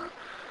bad.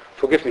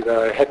 Forgive me that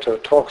I had to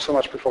talk so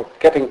much before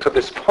getting to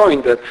this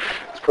point that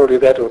it's probably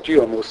that what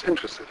you are most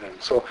interested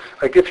in. So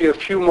I give you a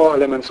few more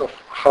elements of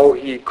how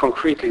he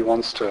concretely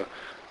wants to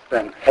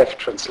then have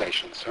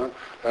translations. There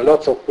are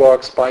lots of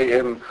works by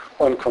him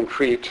on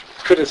concrete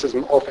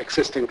criticism of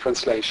existing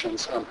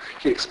translations.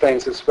 He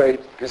explains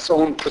his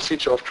own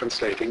procedure of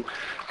translating.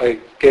 I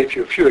gave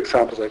you a few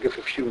examples. I give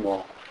a few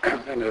more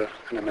in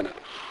a minute.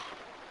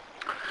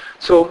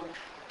 So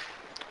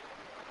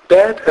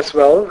bad as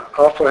well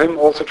are for him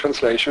also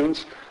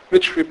translations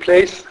which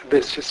replace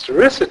this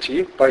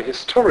historicity by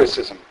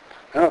historicism.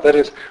 That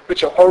is,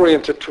 which are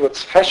oriented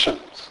towards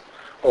fashions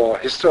or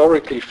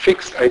historically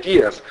fixed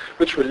ideas,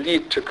 which will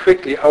lead to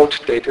quickly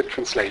outdated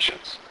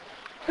translations.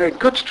 A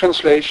good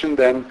translation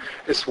then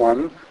is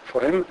one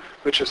for him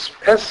which is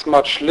as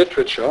much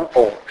literature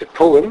or a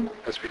poem,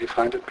 as we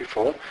defined it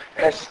before,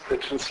 as the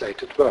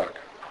translated work.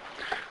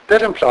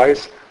 That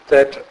implies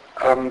that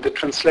the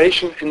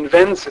translation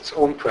invents its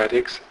own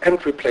poetics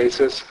and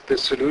replaces the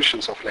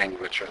solutions of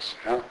languages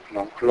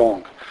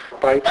along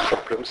by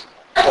problems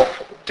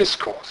of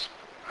discourse.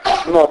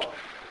 It's not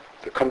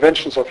the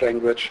conventions of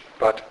language,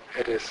 but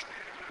it is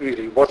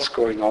really what's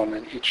going on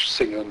in each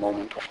single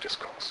moment of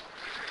discourse.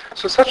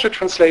 So such a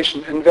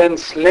translation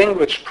invents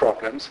language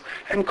problems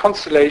and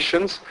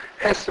constellations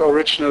as the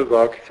original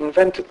work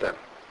invented them.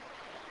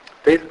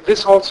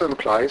 This also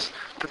implies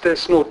that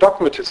there's no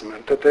dogmatism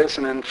and that there's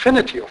an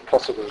infinity of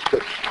possible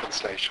good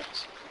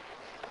translations.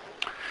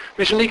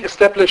 Meschonnic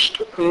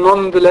established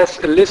nonetheless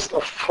a list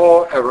of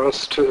 4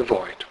 errors to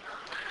avoid.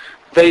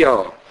 They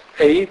are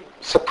A,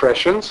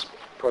 suppressions,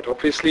 but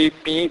obviously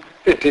B,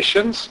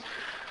 additions,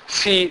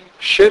 C,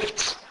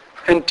 shifts,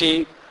 and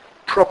D,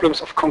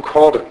 problems of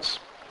concordance.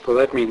 So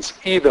that means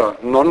either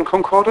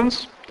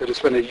non-concordance, that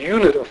is when a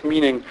unit of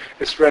meaning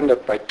is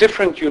rendered by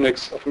different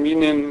units of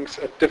meanings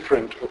at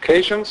different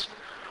occasions,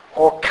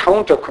 or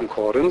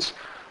counter-concordance,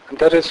 and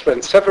that is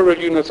when several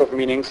units of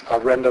meanings are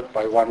rendered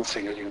by one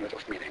single unit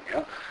of meaning.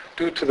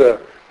 Due to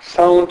the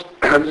sound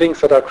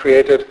links that are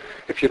created,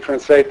 if you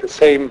translate the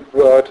same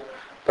word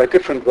by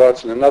different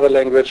words in another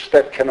language,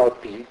 that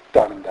cannot be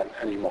done then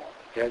anymore.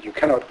 You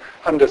cannot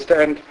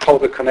understand how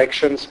the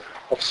connections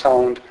of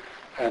sound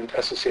and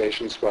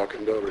associations work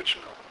in the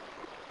original.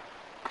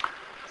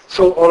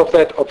 So all of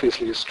that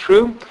obviously is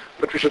true,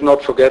 but we should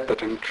not forget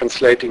that in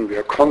translating we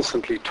are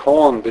constantly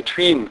torn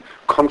between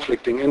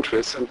conflicting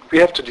interests, and we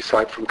have to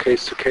decide from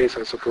case to case,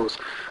 I suppose,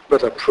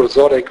 whether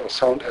prosodic or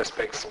sound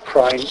aspects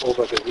prime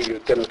over the real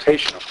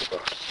denotation of the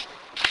word.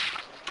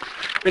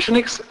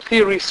 Meschonnic's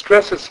theory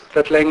stresses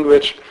that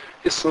language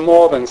is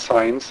more than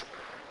science,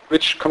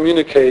 which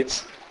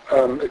communicates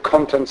a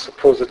content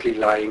supposedly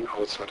lying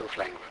outside of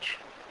language.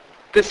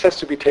 This has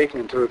to be taken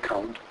into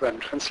account when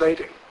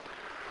translating.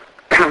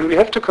 We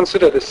have to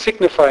consider the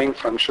signifying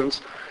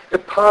functions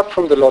apart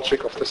from the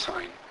logic of the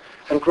sign,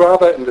 and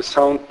rather in the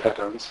sound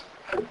patterns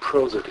and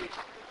prosody.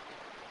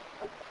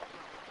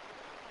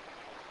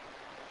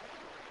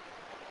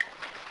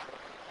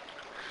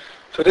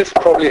 So this is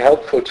probably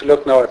helpful to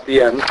look now at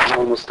the end, I'm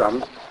almost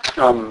done,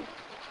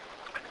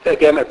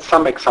 again at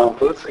some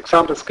examples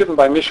given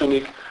by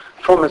Meschonnic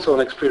from his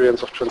own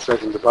experience of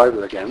translating the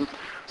Bible again.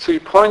 So he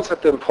points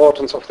at the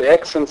importance of the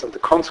accents and the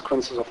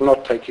consequences of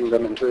not taking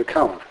them into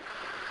account.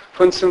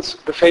 For instance,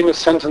 the famous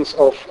sentence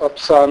of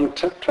Psalm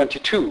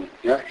 22,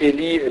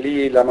 Eli,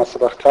 Eli, lama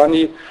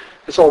sabachthani,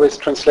 is always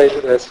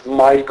translated as,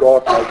 my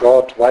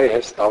God, why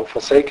hast thou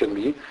forsaken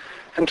me?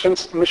 And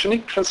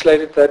Meschonnic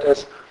translated that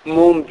as,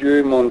 mon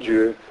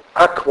Dieu,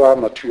 à quoi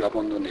m'as-tu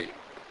abandonné?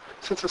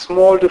 Since a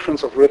small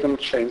difference of rhythm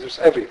changes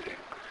everything.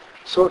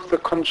 So if the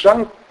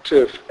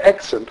conjunctive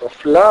accent of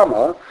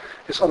lama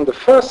is on the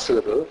first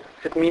syllable,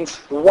 it means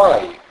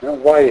why.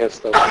 Why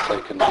hast thou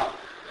forsaken me?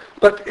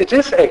 But it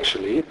is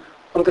actually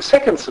on the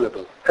second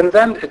syllable, and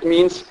then it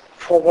means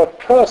for what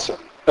purpose.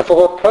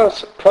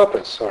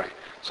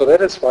 So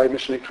that is why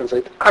Meschonnic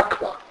translates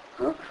aqua.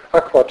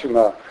 Aqua tu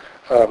m'as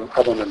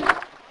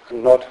abandonné,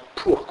 and not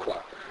pourquoi.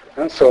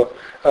 So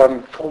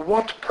for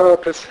what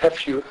purpose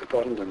have you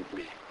abandoned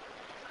me?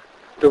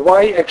 The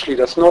why actually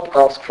does not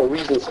ask for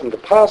reasons in the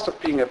past of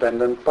being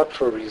abandoned, but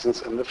for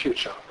reasons in the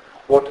future.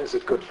 What is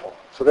it good for?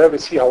 So there we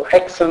see how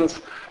accents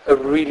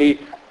really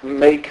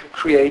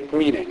create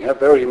meaning,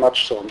 very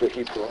much so in the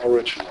Hebrew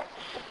original.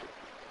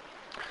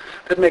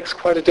 That makes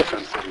quite a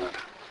difference, doesn't it?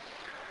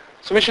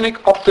 So Meschonnic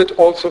opted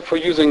also for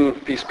using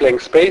these blank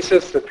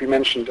spaces that we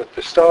mentioned at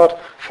the start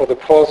for the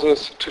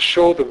pauses to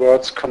show the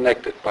words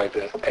connected by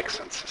the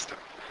accent system.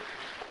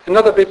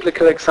 Another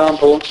biblical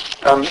example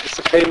is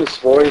the famous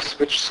voice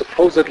which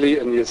supposedly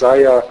in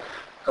Isaiah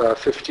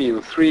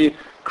 15:3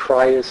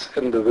 cries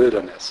in the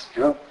wilderness.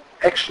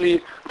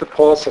 Actually, the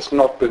pause has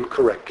not been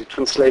correctly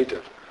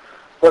translated.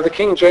 Well, the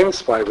King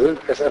James Bible,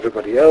 as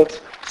everybody else,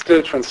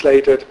 still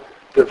translated,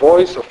 "The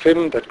voice of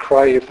him that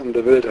crieth in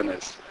the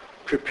wilderness.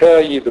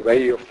 Prepare ye the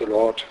way of the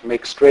Lord,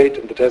 make straight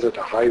in the desert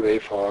a highway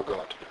for our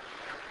God."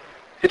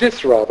 It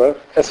is rather,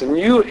 as a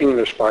New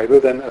English Bible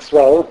then as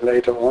well,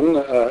 later on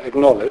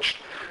acknowledged,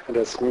 and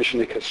as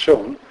Meschonnic has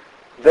shown,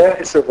 there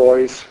is a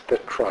voice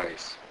that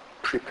cries,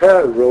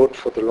 "Prepare a road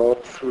for the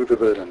Lord through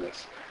the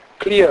wilderness.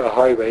 Clear a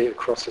highway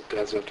across the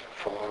desert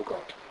for our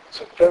God."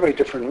 So very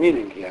different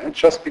meaning here,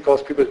 just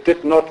because people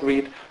did not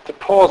read the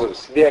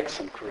pauses, the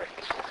accent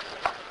correctly.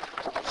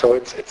 So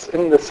it's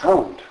in the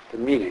sound, the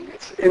meaning.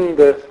 It's in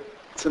the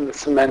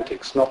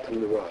semantics, not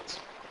in the words.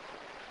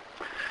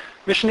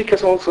 Meschonnic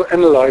has also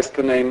analyzed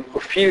the name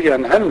Ophelia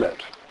in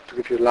Hamlet, to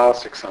give you a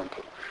last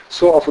example,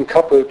 so often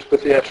coupled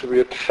with the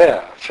attribute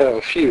fair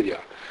Ophelia,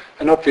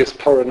 an obvious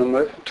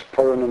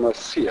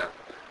paronymosia,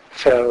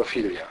 fair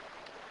Ophelia.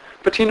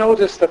 But he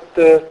noticed that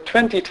the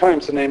 20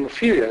 times the name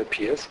Ophelia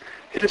appears,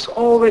 it is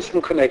always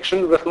in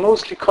connection with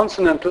mostly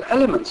consonantal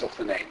elements of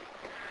the name,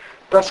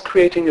 thus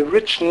creating a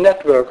rich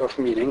network of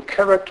meaning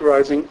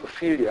characterizing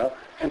Ophelia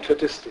and her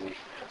destiny.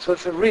 So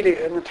it's really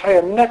an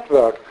entire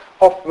network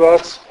of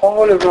words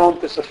all around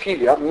this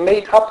Ophelia,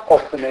 made up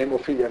of the name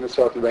Ophelia in a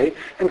certain way,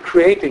 and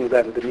creating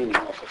then the meaning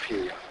of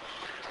Ophelia.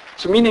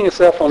 So meaning is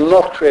therefore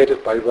not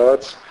created by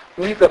words,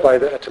 neither by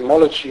the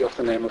etymology of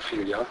the name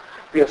Ophelia.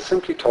 We are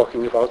simply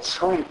talking about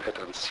sound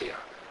patterns here,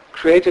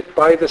 created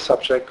by the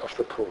subject of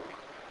the poem,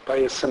 by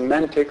a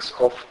semantics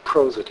of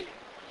prosody.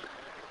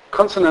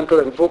 Consonantal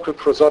and vocal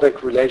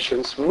prosodic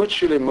relations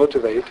mutually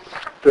motivate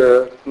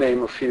the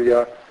name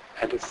Ophelia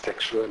and its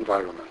textual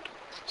environment.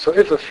 So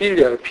if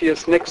Ophelia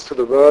appears next to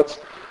the words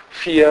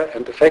fear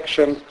and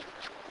affection,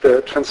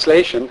 the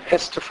translation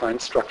has to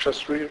find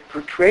structures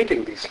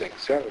recreating these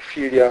links.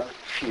 Ophelia,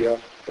 fear,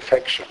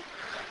 affection.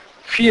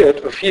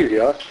 Feared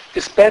Ophelia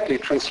is badly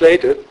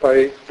translated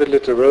by the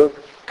literal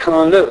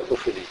quand le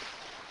Ophélie.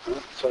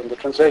 So in the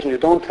translation you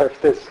don't have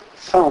this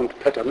sound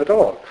pattern at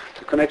all.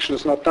 The connection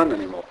is not done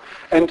anymore.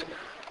 And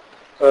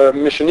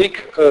Meschonnic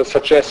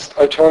suggests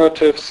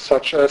alternatives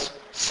such as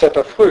c'est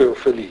affreux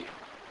Ophélie.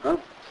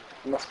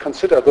 You must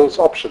consider those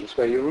options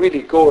where you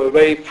really go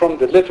away from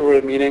the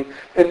literal meaning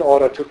in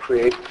order to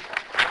create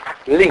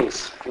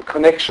links and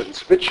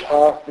connections which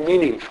are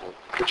meaningful,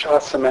 which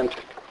are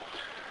semantic.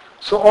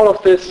 So all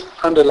of this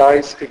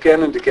underlies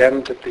again and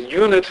again that the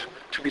unit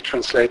to be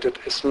translated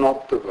is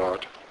not the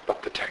word,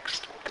 but the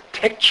text. The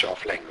texture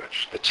of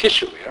language, the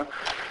tissue here,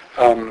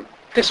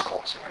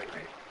 discourse,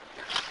 finally.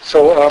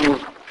 So,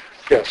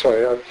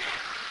 sorry, I've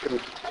been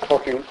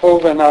talking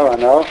over an hour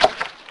now,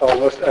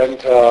 almost,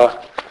 and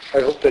I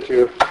hope that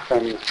you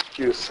can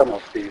use some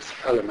of these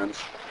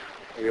elements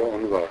for your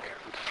own work.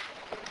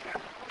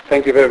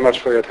 Thank you very much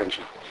for your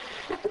attention.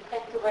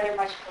 Thank you very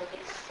much for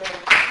this.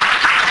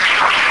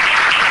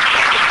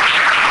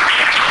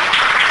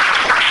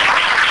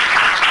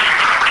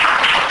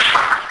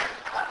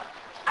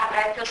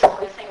 I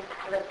personally think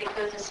that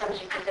because the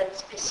subject is that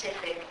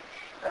specific,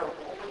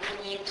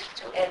 we need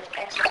to add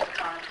extra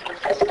time to the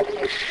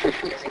presentation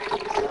because it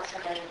gives us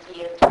an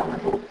idea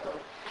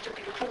to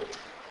be put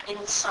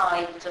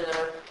inside the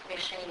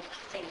Meschonnic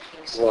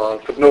thinking. So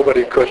well, but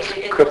nobody could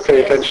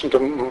pay attention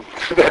to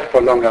that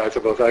for longer, I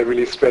suppose. I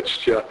really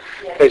stretched your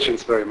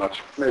patience very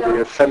much. Maybe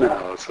a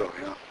seminar or so,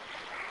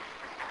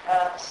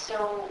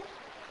 So,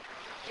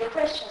 your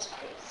questions,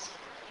 please.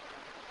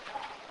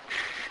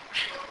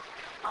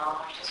 I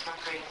was just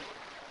wondering,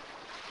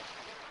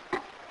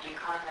 you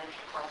kind of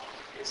mentioned quite a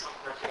bit of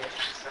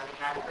relations learning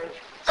language.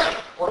 So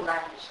what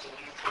language do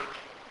you think,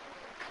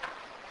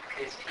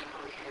 because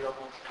people who are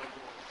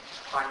multilingual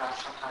find out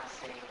sometimes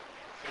they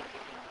think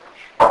in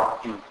English.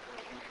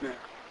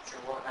 So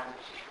what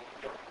language is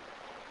your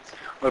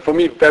Well, for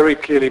me, very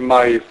clearly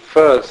my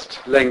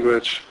first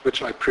language,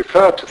 which I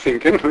prefer to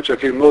think in, which I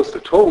feel most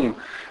at home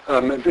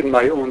in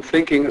my own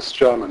thinking, is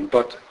German.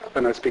 But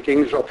when I speak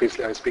English,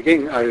 obviously I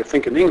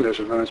think in English,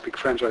 and when I speak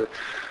French,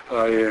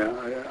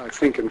 I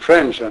think in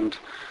French, and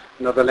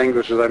in other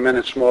languages I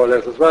manage more or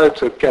less as well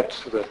to get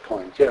to that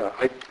point.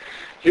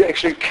 You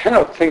actually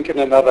cannot think in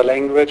another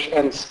language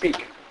and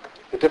speak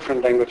a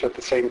different language at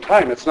the same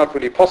time. It's not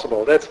really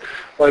possible. That's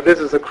why this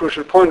is a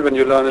crucial point when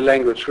you learn a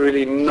language.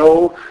 Really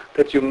know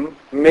that you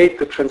made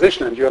the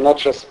transition and you're not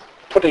just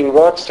putting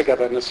words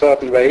together in a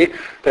certain way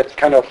that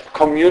kind of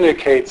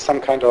communicates some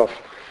kind of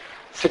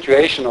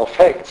situation or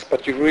facts,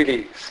 but you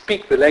really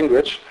speak the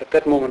language at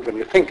that moment when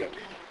you think it.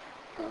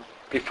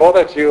 Before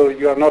that,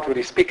 you are not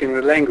really speaking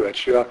the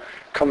language. You are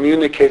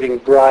communicating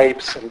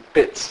bribes and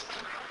bits.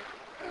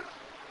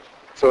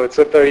 So it's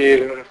a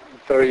very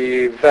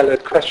very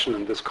valid question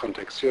in this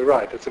context. You're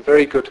right. It's a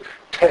very good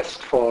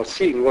test for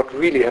seeing what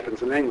really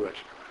happens in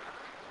language.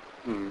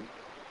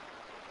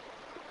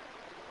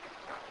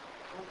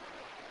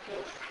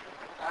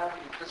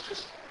 There's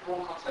just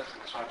one concept in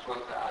which I'm trying to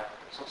work that I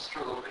sort of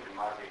struggle with in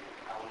my reading.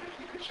 I wonder if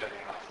you could shed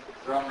any light.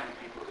 There are many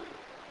people who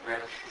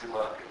read his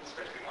work,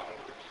 especially on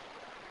English,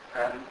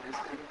 and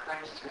it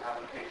claims to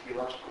have an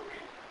atheological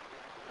reading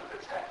of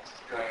the text,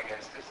 going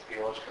against this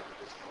theological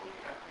medicinal,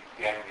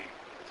 the enemy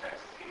of the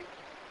text, as he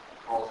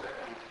calls it.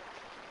 And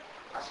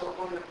I sort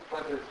of wonder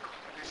whether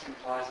this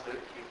implies that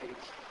he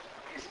thinks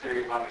his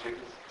theory of language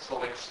is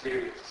sort of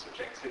exterior to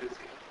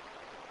subjectivity.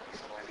 In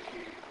some ways,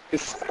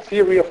 his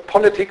theory of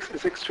politics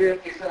is exterior?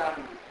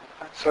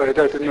 Sorry, I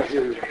did not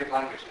hear you. The theory of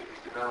language that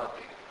he's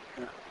developing,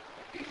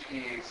 if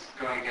he's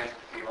going against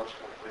the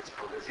theological and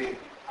political that's in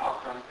our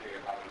current theory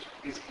of language,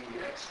 is he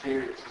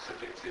exterior to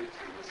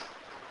subjectivity with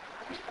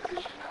his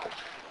position now?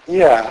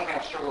 Yeah. Something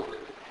I've struggled with.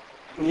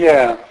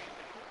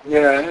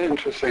 Yeah,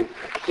 interesting.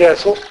 Yeah,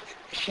 so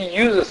he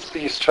uses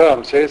these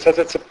terms. He says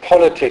it's a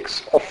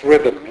politics of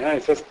rhythm. Yeah?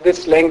 He says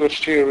this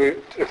language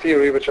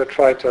theory which I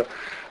try to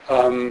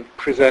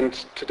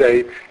present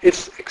today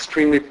is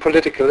extremely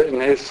political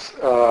in his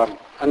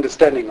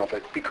understanding of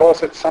it,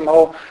 because it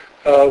somehow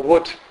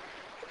would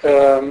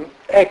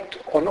act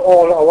on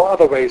all our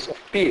other ways of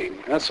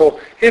being. So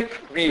if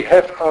we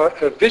have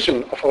a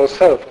vision of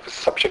ourselves, of a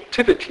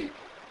subjectivity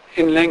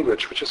in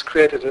language which is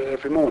created at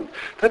every moment,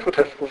 that would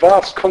have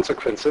vast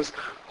consequences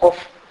of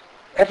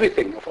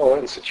everything, of our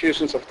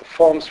institutions, of the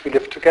forms we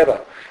live together.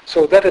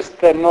 So that is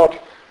then not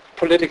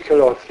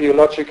political or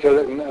theological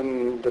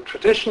in the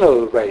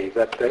traditional way,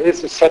 that there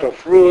is a set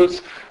of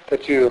rules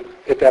that you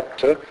adapt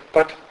to,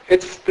 but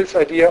it's this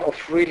idea of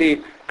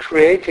really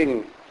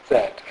creating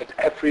that at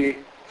every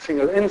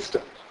single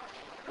instant.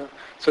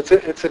 So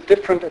it's a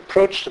different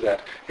approach to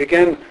that.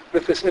 Again,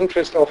 with this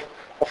interest of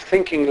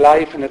thinking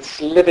life in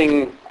its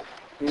living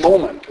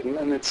moment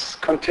and its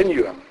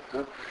continuum.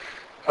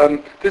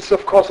 This is,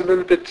 of course, a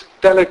little bit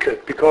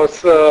delicate,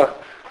 because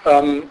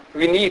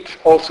we need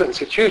also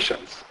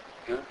institutions.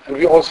 And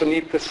we also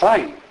need the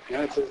sign.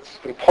 It's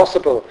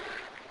impossible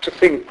to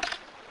think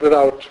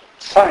without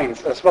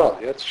signs as well.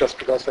 It's just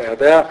because they are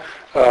there.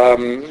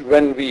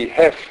 When we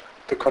have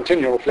the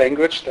continuum of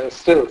language, there's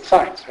still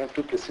signs.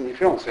 Double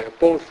signifiance. They are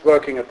both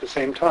working at the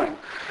same time.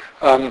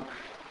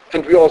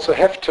 And we also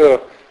have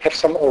to have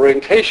some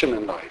orientation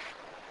in life.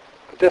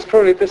 But there's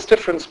probably this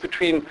difference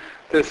between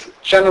this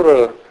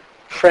general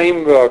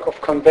framework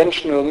of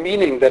conventional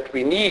meaning that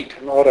we need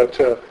in order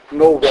to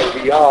know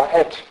where we are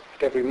at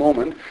every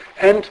moment,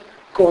 and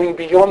going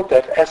beyond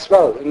that as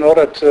well in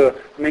order to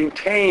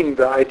maintain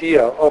the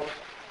idea of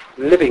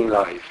living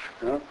life.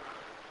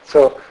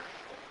 So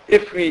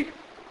if we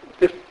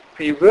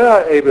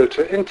were able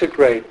to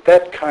integrate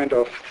that kind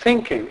of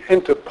thinking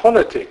into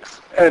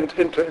politics and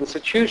into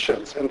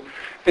institutions and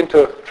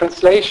into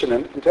translation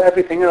and into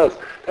everything else,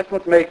 that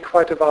would make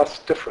quite a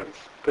vast difference.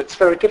 But it's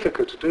very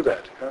difficult to do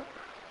that.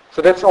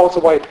 So that's also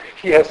why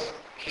he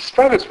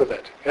struggles with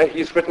it.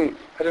 He's written,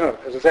 I don't know,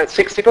 as I said,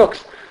 60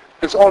 books.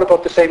 It's all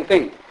about the same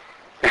thing.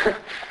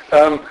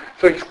 So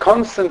he's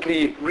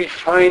constantly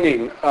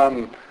refining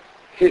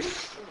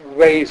his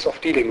ways of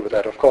dealing with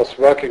that, of course,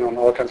 working on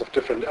all kinds of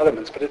different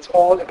elements, but it's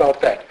all about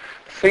that.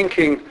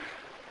 Thinking,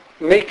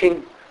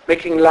 making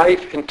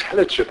life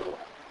intelligible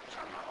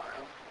somehow.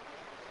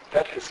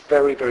 That is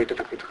very, very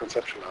difficult to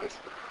conceptualize.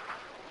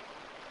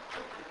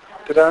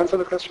 Did I answer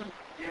the question?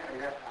 Yeah.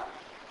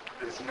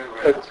 There's no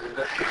way to answer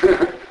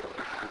that.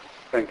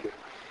 Thank you.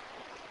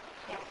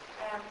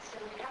 So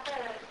we have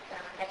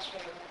a lecture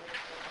in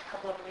a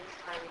couple of weeks'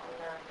 time on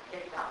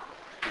Derrida.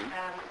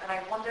 And I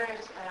wondered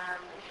if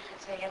you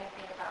could say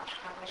anything about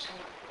how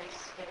Meschonnic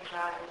places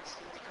Derrida and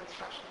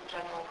construction in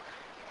general,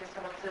 because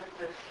some of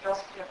the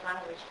philosophy of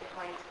language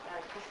behind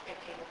his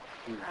thinking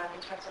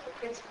in terms of the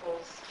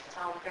principles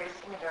sound very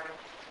similar.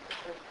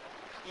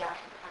 Perhaps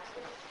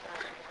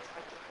it's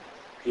quite different.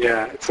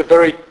 Yeah, it's a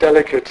very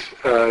delicate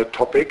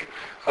topic.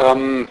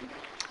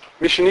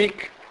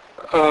 Meschonnic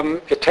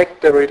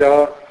attacked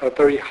Derrida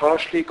very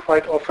harshly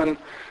quite often.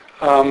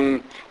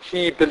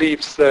 He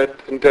believes that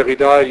in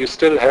Derrida you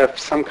still have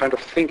some kind of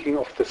thinking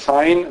of the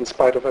sign, in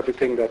spite of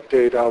everything that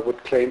Derrida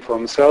would claim for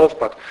himself.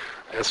 But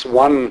there's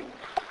one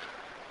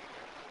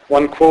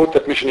quote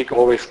that Meschonnic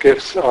always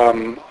gives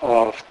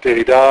of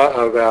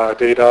Derrida, where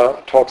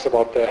Derrida talks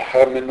about the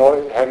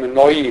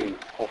hermeneutics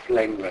of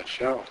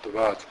language, of the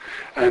words.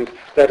 And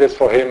that is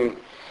for him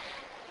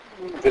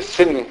the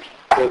sin,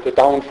 the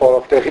downfall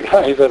of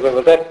Derrida. He says,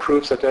 well, that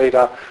proves that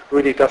Derrida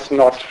really does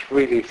not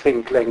really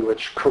think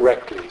language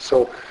correctly.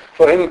 So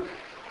for him,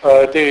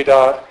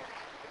 Derrida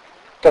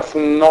does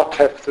not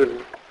have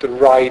the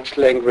right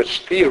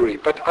language theory.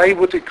 But I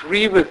would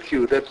agree with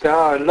you that there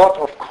are a lot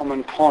of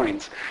common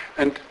points.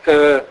 And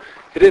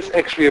it is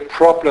actually a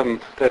problem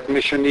that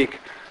Meschonnic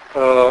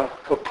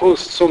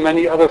opposed so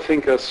many other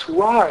thinkers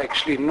who are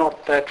actually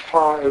not that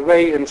far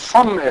away in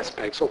some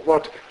aspects of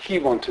what he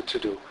wanted to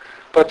do.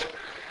 But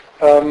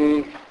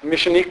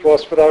Meschonnic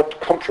was without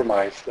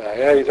compromise there.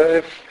 Yeah? He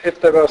said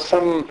if there were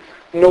some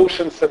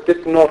notions that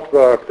did not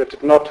work, that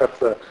did not have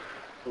the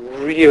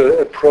real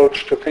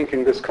approach to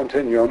thinking this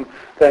continuum,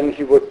 then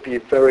he would be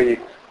very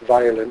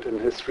violent in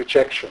his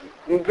rejection.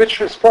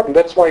 Which is problem.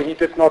 That's why he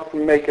did not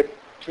make it,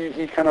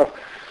 he kind of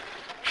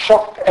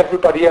shocked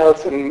everybody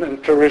else in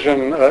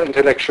Parisian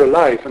intellectual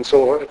life. And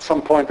so at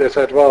some point they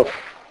said, well,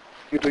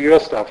 you do your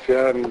stuff,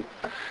 yeah, and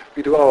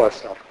we do our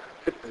stuff.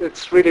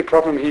 It's really a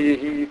problem. He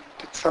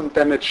did some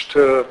damage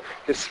to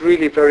his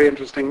really very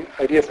interesting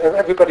ideas.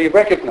 Everybody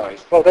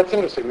recognized, well, that's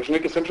interesting.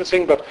 Meschonnic is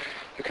interesting, but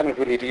you cannot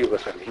really deal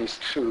with him. He's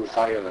too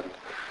violent.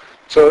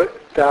 So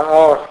there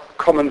are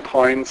common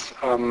points,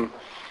 and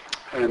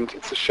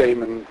it's a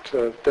shame. And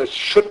there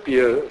should be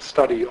a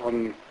study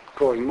on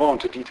going more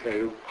into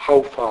detail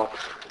how far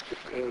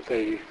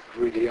they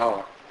really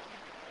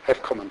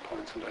have common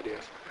points and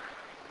ideas.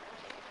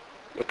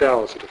 But there are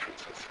also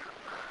differences.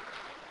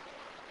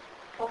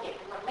 Okay,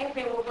 well,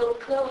 maybe we will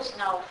close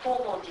now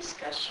formal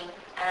discussion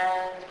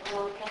and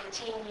we'll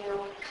continue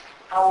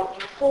our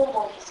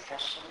informal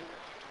discussion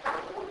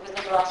with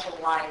a glass of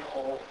wine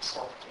or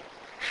something.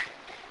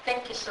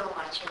 Thank you so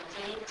much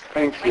indeed.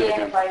 Thank you.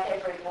 I invite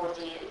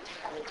everybody to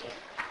have a drink.